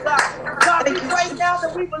increase, God. God, we Thank you, pray Jesus. now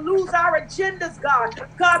that we would lose our agendas, God.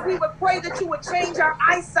 God, we would pray that you would change our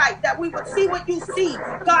eyesight, that we would see what you see,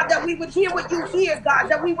 God, that we would hear what you hear, God,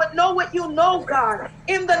 that we would know what you know, God.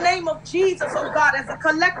 In the name of Jesus, oh God, as a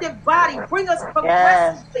collective body, bring us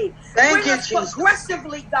progressively. Thank Bring you, us Jesus.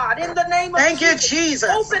 progressively, God, in the name of Thank you, Jesus.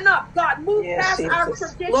 Jesus. Open up, God. Move past our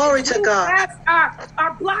traditions. Glory to Move God. past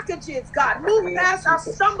our blockages, God. Move past our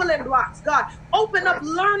stumbling blocks, God. Open up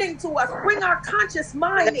learning to us. Bring our conscious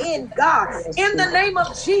mind in, God. In the name of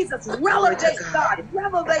Jesus, relevate, God.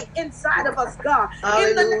 Revelate inside of us, God.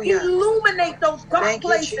 Hallelujah. Illuminate those dark Thank you,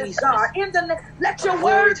 places, Jesus. God. Let your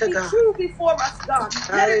Glory word to be God. true before us, God.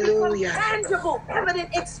 Let it Hallelujah. become tangible, evident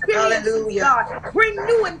experiences, Hallelujah. God. Bring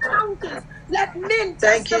new encounters. Let men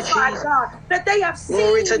Thank you, testify, Jesus. God, that they have seen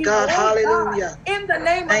Glory to you, God. oh Hallelujah. God, in the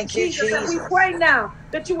name Thank of you, Jesus. And we Jesus. pray now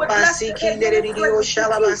that you would bless the administrators, the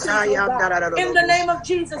teachers, oh God, in the name of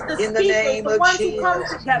Jesus, the In the speakers, name the of ones who come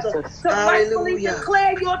Jesus. together to rightfully Hallelujah.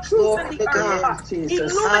 declare your truth Glory in the to earth, God. God.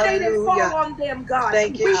 Illuminate and Hallelujah. fall on them, God.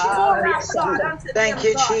 Thank you, We Jesus. pour out, God, unto Thank them,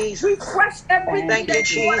 you, God. Jesus. Refresh everything Thank you, they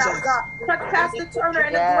poured out, Jesus. God. Touch Pastor Turner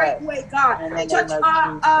in a great way, God. Touch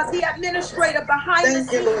the administrator behind the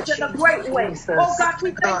Thank you, Lord scenes in a Jesus. great way. Oh God,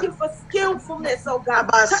 we thank you for skillfulness, oh God.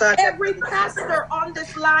 Touch every pastor on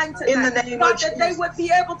this line tonight. In the name God, of that they Jesus. would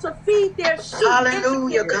be able to feed their sheep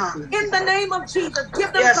Hallelujah, individually. God. In the name of Jesus,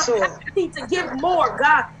 give them Yes, Lord. capacity to give more,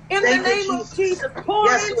 God. In Thank the you, name of Jesus. Jesus, pour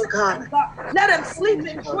Yes, into Lord God. them, God. Let them sleep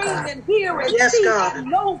and dream and hear and Yes, see God. and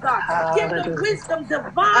know, God. Give them wisdom,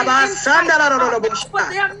 divine insight, God, for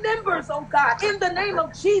their members, oh God. In the name of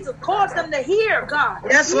Jesus, cause them to hear, God.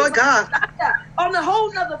 Yes, Lord God. On a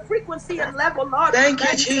whole nother frequency and level, Lord. Thank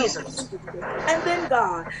you, Jesus. And then,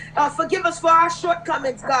 God, forgive us for our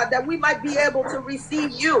shortcomings, God, that we might be able to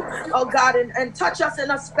receive you, oh God, and touch us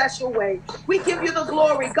in a special way. We give you the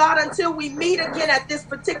glory, God, until we meet again at this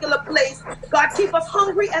particular place. God, keep us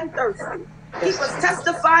hungry and thirsty. Keep us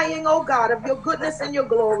testifying, oh God, of your goodness and your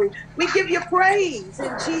glory. We give you praise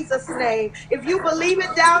in Jesus' name. If you believe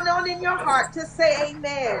it down on in your heart, just say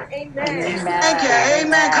amen. Amen. Thank you.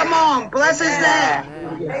 Amen. Come on. Bless his name.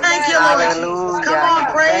 Thank you, Lord Jesus. Come on.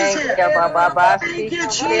 praise Thank Him. you, Baba. Thank you,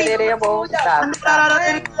 Jesus.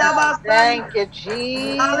 Thank you,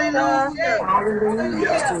 Jesus. Hallelujah. Hallelujah.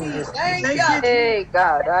 Hallelujah. Jesus. Thank Thank you. you, Hey, Jesus.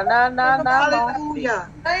 God. Na, na, na, mo. Hallelujah.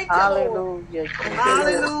 Thank you, Lord. Hallelujah, Thank you,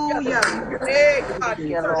 Jesus. Lord. Hallelujah. Hey, God, Thank we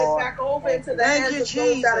you, turn it Lord. back over Thank into you, the Thank hands you, of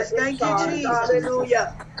those that Jesus. are in Thank you, charge. Jesus.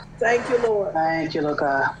 Hallelujah. Thank you, Lord. Thank you, Lord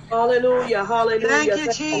God. Hallelujah. Thank Hallelujah. you,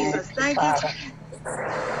 Thank Jesus. you, Thank you, Father. Jesus.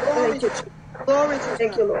 Glory Thank you. to God. Glory to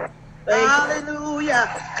Thank God. you, Lord. Thank you. Hallelujah.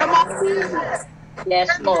 Come on. Hallelujah.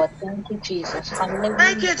 Yes, Lord. Thank you, Jesus. Thank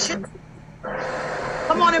Hallelujah. you, Jesus. Thank you.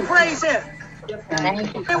 Come on and praise Him. Thank you,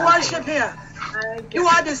 Thank Lord you. We God. worship Him. Thank you. You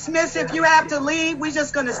are dismissed if you have to leave. We're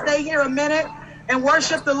just going to stay here a minute and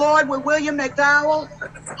worship the Lord with William McDowell.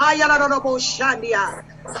 Yes.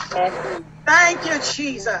 Thank you,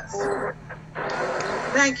 Jesus.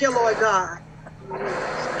 Thank you, Lord God.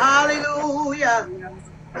 Hallelujah.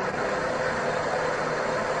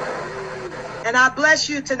 And I bless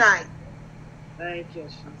you tonight. Thank you,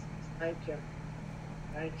 Jesus. Thank you.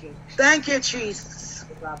 Thank you. Thank you, Jesus.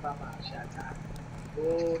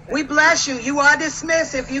 Oh, We thank you. bless you. You are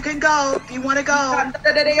dismissed if you can go, if you want to go.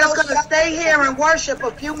 We're just going to stay here and worship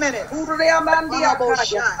a few minutes.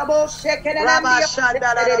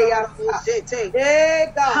 Hey,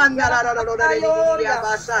 God.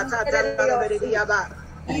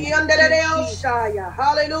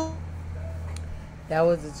 Hallelujah. That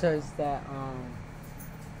was the church that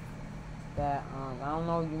I don't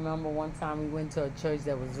know if you remember one time we went to a church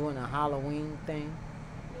that was doing a Halloween thing,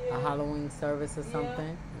 a Halloween service or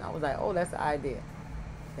something. And I was like, oh, that's the idea.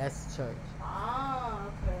 That's the church. Ah,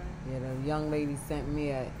 okay. Yeah, the young lady sent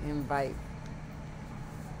me an invite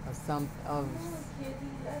of some of.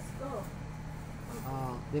 Let's go.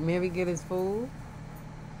 Did Mary get his food?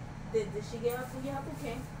 Did she get her food? Yeah,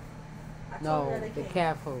 okay. No, the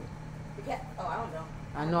cat food. The cat? Oh, I don't know.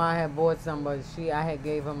 I know I had bought some, but I had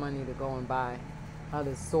gave her money to go and buy her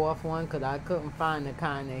the soft one because I couldn't find the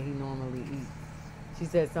kind that he normally eats. She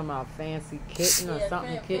said something about fancy kitten or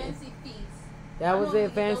something kitten. Fancy feast. That was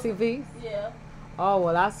it, fancy feast? Yeah. Oh,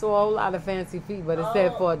 well, I saw a whole lot of fancy feet, but it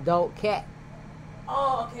said for adult cat.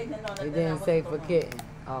 Oh, okay. No, It didn't say for kitten.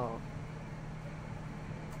 Oh.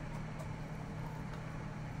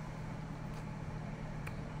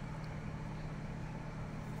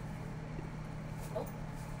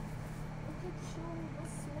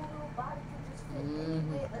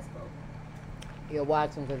 Mm-hmm. Let's go. You're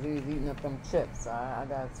watching because he was eating up them chips. So I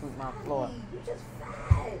got to sweep my floor. You just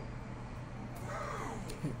fat.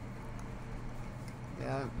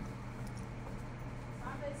 Yeah.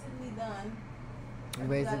 I'm basically done. You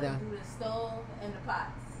basically gotta done? do the stove and the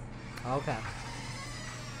pots. Okay.